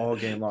edge all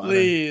game long.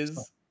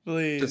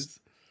 Please.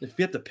 If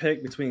you have to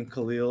pick between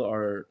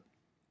Khalil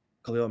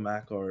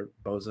Mack or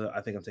Bosa,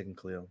 I think I'm taking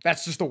Khalil.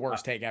 That's just the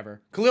worst take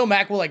ever. Khalil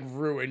Mack will like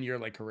ruin your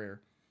like career.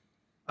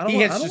 He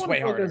hits way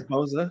harder.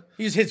 Bosa.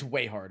 He just hits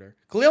way harder.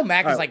 Khalil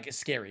Mack is like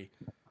scary.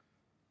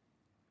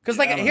 Here's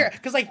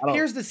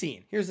the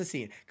scene. Here's the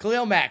scene.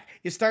 Khalil Mack,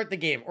 you start the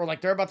game, or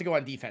like they're about to go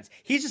on defense.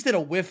 He just did a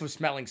whiff of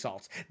smelling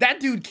salts. That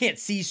dude can't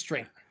see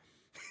straight.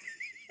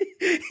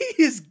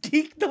 He is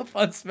geeked up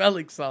on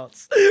smelling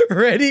salts,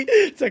 ready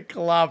to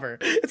clobber.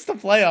 It's the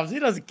playoffs. He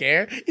doesn't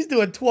care. He's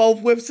doing 12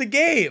 whiffs a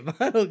game.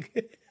 I don't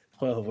care.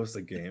 12 whiffs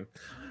a game.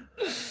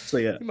 So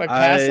yeah, he might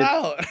pass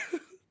out.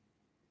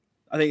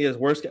 I think it's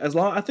worst.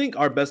 I think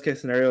our best case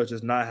scenario is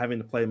just not having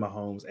to play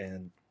Mahomes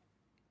and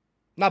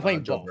not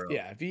playing both. Burrow.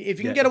 Yeah, if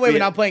you can get away with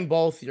not playing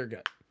both, you're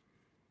good.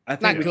 I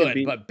think not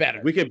good, but better.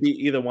 We could beat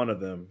either one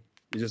of them.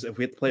 Just if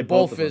we have to play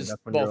both is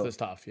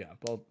tough. Yeah,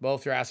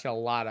 both you're asking a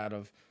lot out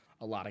of.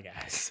 A lot of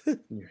guys.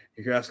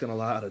 You're asking a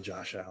lot out of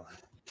Josh Allen.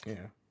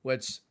 Yeah.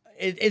 Which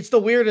it's the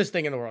weirdest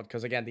thing in the world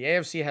because, again, the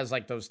AFC has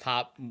like those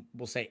top,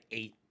 we'll say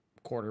 8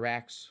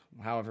 quarterbacks,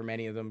 however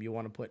many of them you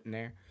want to put in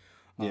there.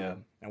 Yeah.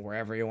 And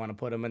wherever you want to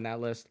put them in that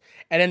list.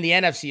 And then the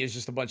NFC is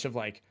just a bunch of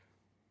like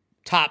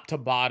top to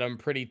bottom,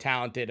 pretty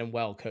talented and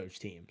well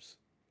coached teams.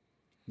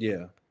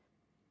 Yeah.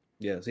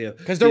 Yes. Yeah.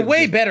 Because they're Yeah,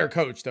 way just- better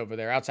coached over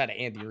there outside of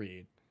Andy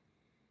Reid.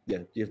 Yeah.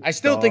 you have I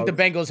still think the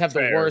dogs. Bengals have the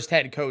Fair. worst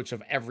head coach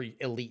of every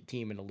elite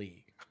team in the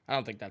league. I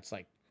don't think that's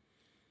like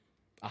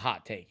a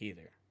hot take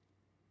either.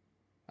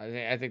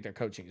 I think their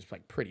coaching is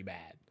like pretty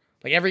bad.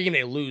 Like every game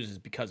they lose is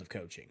because of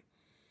coaching.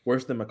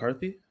 Worse than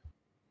McCarthy.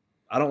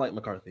 I don't like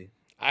McCarthy.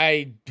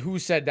 Who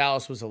said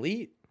Dallas was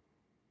elite?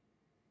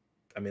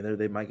 I mean,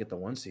 they might get the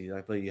 1 seed.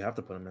 I feel like you have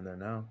to put them in there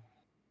now.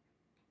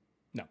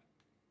 No.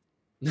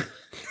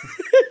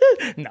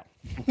 No.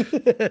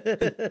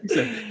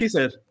 He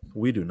said,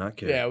 "We do not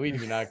care." Yeah, we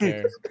do not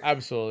care.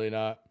 Absolutely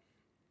not.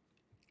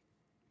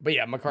 But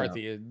yeah,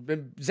 McCarthy,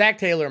 Zach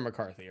Taylor and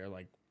McCarthy are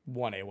like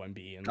 1A,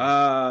 1B. And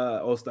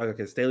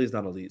Okay. Staley's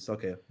not elite. So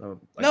okay. I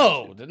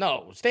no, got you.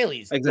 no,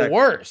 Staley's the Exactly.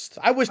 worst.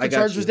 I wish the I got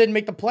Chargers you. didn't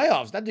make the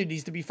playoffs. That dude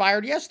needs to be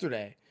fired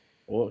yesterday.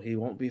 Well, he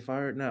won't be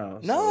fired now.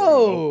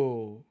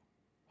 so-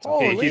 No.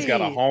 Hey, he's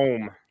got a Holy.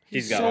 home.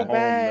 He's He's got so a home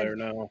bad. there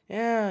now.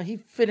 Yeah, he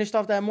finished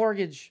off that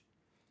mortgage.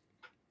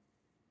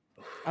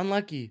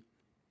 Unlucky.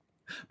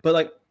 But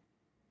like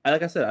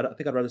I said, I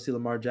think I'd rather see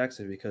Lamar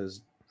Jackson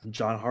because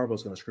John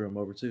Harbaugh's going to screw him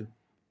over too.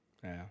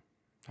 Yeah.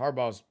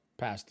 Harbaugh's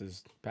past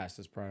his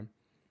prime.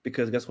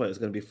 Because guess what? It's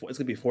gonna be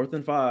 4th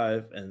and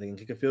 5, and they can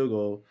kick a field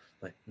goal.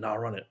 Like, nah,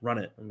 run it.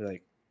 And be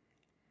like,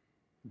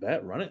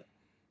 run it,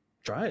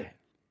 try it.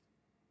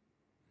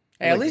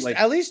 Hey, Like-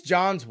 at least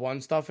John's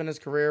won stuff in his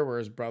career where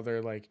his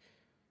brother like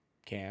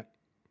can't.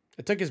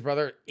 It took his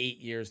brother 8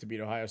 years to beat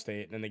Ohio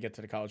State, and then they get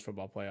to the college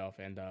football playoff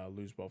and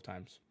lose both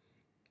times.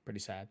 Pretty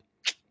sad.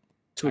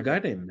 To a guy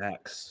named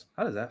Max.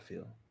 How does that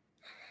feel?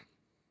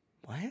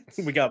 What?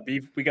 We got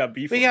beef. We got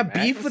beef. We with got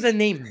beef Max? with the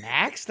name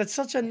Max? That's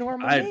such a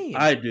normal name.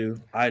 I do.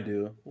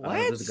 What?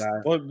 There's a guy.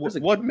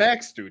 What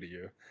Max do to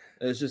you?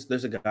 It's just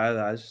there's a guy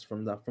that I just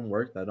from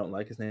work that I don't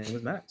like. His name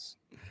is Max.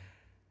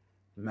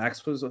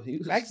 Max was.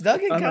 Max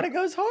Duggan I'm kind not- of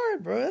goes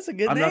hard, bro. That's a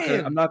good I'm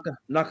name.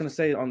 not gonna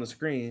say it on the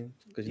screen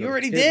because You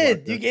already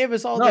did. You gave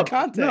us all No, the no,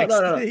 context.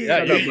 no.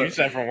 Yeah, no, you but-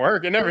 said from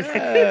work and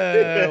everything.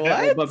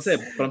 What?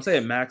 But I'm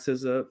saying Max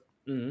is a.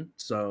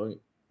 So,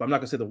 but I'm not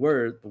gonna say the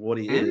word. What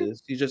he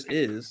is. He just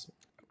is.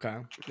 Okay.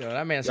 Yo,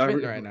 that man's Y'all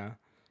spitting re- right now.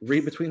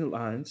 Read between the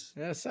lines.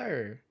 Yes,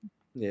 sir.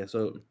 Yeah.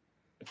 So,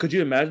 could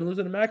you imagine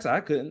losing to Max? I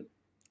couldn't.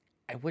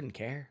 I wouldn't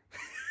care.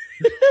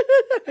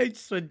 I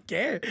just wouldn't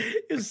care.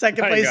 He was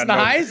second I place got in the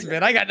no-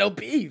 Heisman. I got no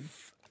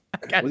beef.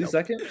 I got Was he no-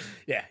 second?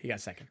 Yeah, he got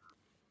second.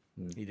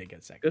 Hmm. He did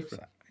get second. Good for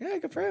him. Yeah,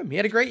 good for him. He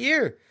had a great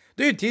year.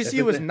 Dude, TCU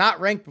it's was a- not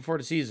ranked before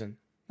the season.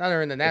 Now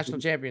they're in the national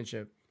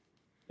championship.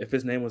 If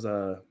his name was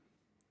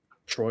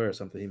Troy or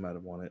something, he might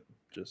have won it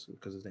just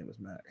because his name was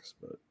Max.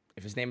 But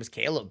If his name is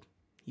Caleb,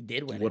 he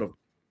did win would it. have.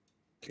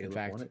 In Caleb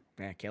fact, won it.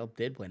 yeah, Caleb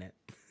did win it.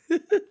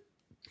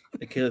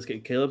 And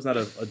Caleb's not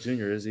a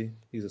junior, is he?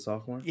 He's a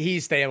sophomore.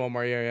 He's staying one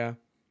more year, yeah.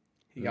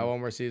 He got Hmm. one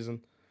more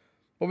season.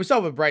 But we saw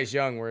with Bryce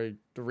Young where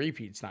the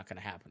repeat's not going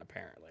to happen,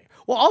 apparently.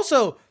 Well,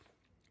 also,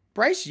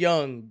 Bryce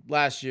Young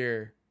last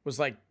year was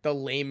like the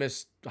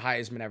lamest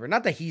Heisman ever.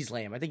 Not that he's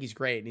lame. I think he's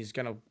great, and he's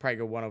going to probably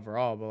go 1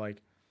 overall. But,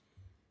 like,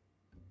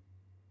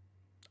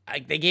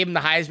 they gave him the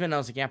Heisman, and I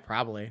was like, yeah,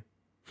 probably.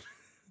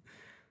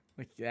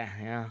 Like,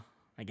 yeah,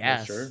 I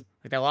guess. sure.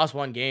 Like, they lost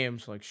 1 game,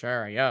 so, like,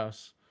 sure, I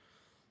guess.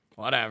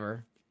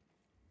 Whatever.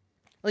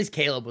 At least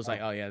Caleb was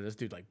like, oh, yeah, this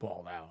dude, like,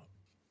 balled out.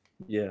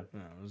 Yeah. Oh,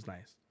 it was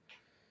nice.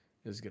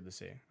 It was good to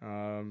see.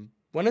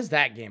 When is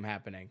that game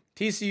happening?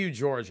 TCU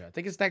Georgia. I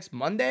think it's next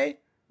Monday.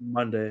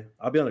 Monday.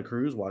 I'll be on a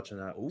cruise watching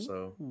that.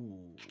 So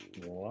Ooh.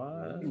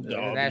 what? No.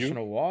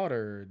 International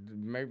water.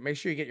 Make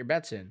sure you get your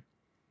bets in.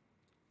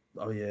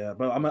 Oh yeah,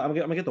 but I'm gonna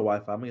get the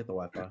Wi-Fi. I'm gonna get the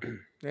Wi-Fi.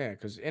 Yeah,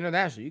 because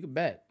international, you can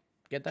bet.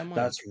 Get that money.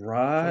 That's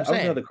right. That's what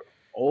I'm I was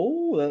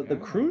gonna the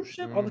Yeah. cruise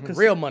ship on the Mhm. casino.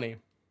 Real money.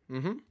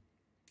 Mm-hmm.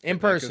 In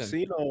person.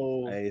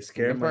 Casino. Hey,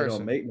 scare In money person.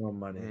 don't make no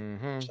money.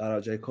 Mm-hmm. Shout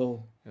out J.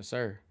 Cole. Yes,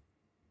 sir.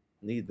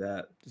 Need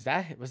that.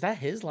 Was that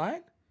his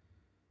line?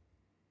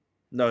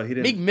 No, he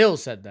didn't. Meek Mill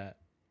said that.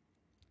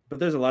 But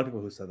there's a lot of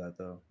people who said that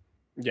though.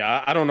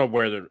 Yeah, I don't know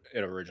where it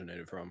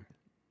originated from.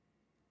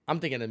 I'm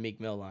thinking the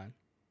Meek Mill line.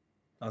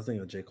 I was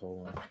thinking of J. Cole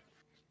one.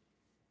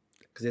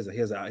 Because he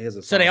has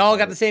a. So they all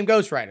got the same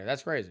ghostwriter.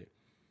 That's crazy.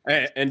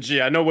 And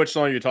G, I know which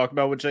song you're talking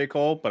about with J.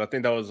 Cole, but I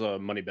think that was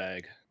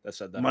Moneybag that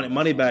said that.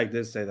 Moneybag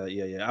did say that.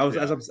 Yeah. I was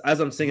Yeah. as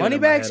I'm singing. it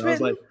in my Moneybag head, I was spitting?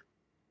 like,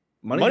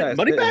 Moneybag.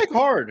 Moneybag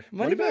hard.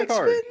 Moneybag Moneybag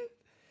hard. spitting?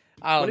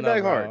 I don't know,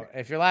 Moneybag bro. hard.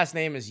 If your last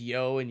name is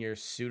Yo and your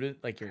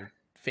student, like your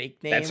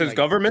fake name, That's his like,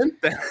 government.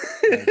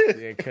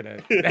 It could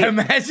have.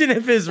 Imagine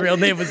if his real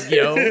name was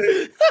Yo.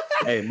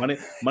 Hey,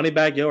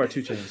 Moneybag Yo or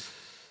 2 Chainz.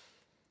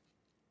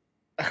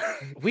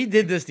 We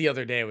did this the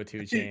other day with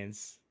 2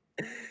 Chains.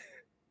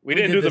 We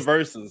did didn't do the this-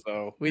 verses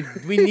though. We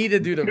need to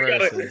do the We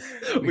gotta-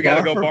 verses. We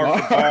gotta go bar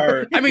for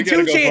bar. I mean, We gotta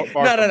 2 go Chains.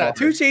 bar for No. bar.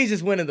 2 Chains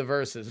is winning the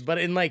verses, but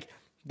in like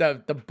the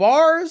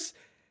bars,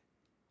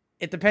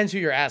 it depends who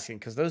you're asking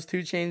because those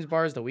 2 Chains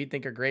bars that we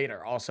think are great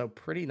are also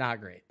pretty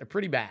not great. They're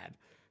pretty bad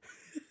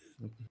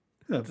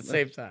at the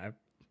same time.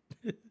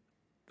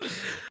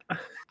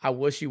 I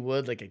wish you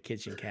would like a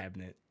kitchen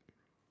cabinet.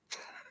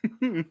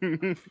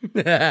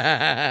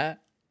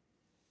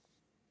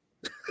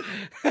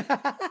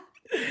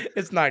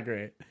 It's not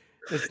great.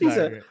 It's He not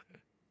said, great.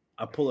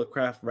 I pull a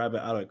craft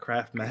rabbit out of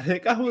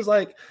Craftmatic. I was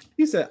like,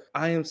 he said,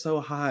 I am so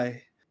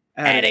high.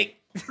 Addict.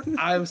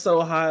 I am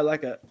so high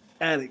like a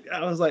addict.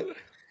 I was like,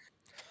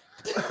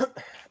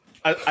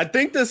 I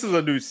think this is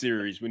a new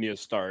series we need to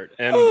start,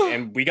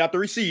 and we got the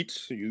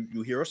receipts.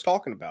 You hear us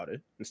talking about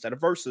it. Instead of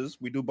verses,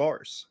 we do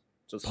bars.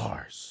 Just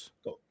Bars.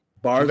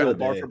 bars You of got the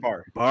bar day. for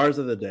bar. Bars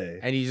of the day.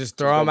 And you just Just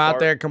throw go them out bar-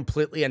 there,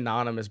 completely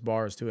anonymous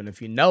bars too. And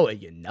if you know it,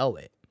 you know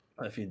it.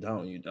 If you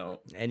don't, you don't.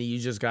 And you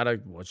just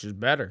gotta, which is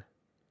better.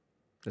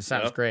 This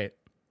sounds Yeah. great.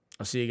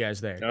 I'll see you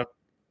guys there. Yeah.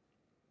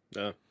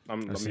 Yeah,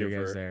 I'm I'll see here you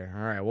guys for it. there.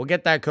 All right, we'll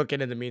get that cooking.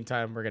 In the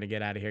meantime, we're gonna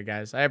get out of here,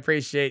 guys. I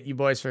appreciate you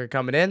boys for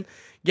coming in,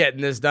 getting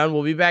this done.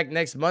 We'll be back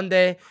next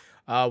Monday.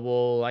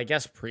 We'll, I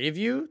guess,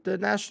 preview the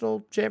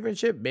national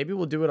championship. Maybe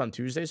we'll do it on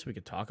Tuesday so we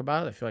could talk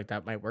about it. I feel like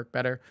that might work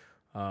better.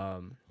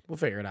 We'll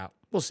figure it out.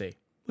 We'll see.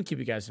 We'll keep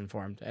you guys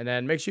informed. And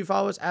then make sure you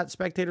follow us at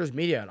Spectators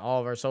Media on all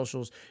of our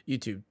socials: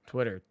 YouTube,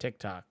 Twitter,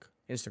 TikTok,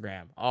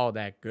 Instagram, all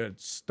that good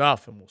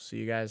stuff. And we'll see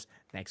you guys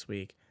next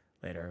week.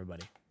 Later,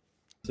 everybody.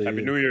 See Happy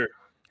you. New Year.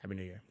 Happy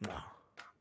New Year. Mwah.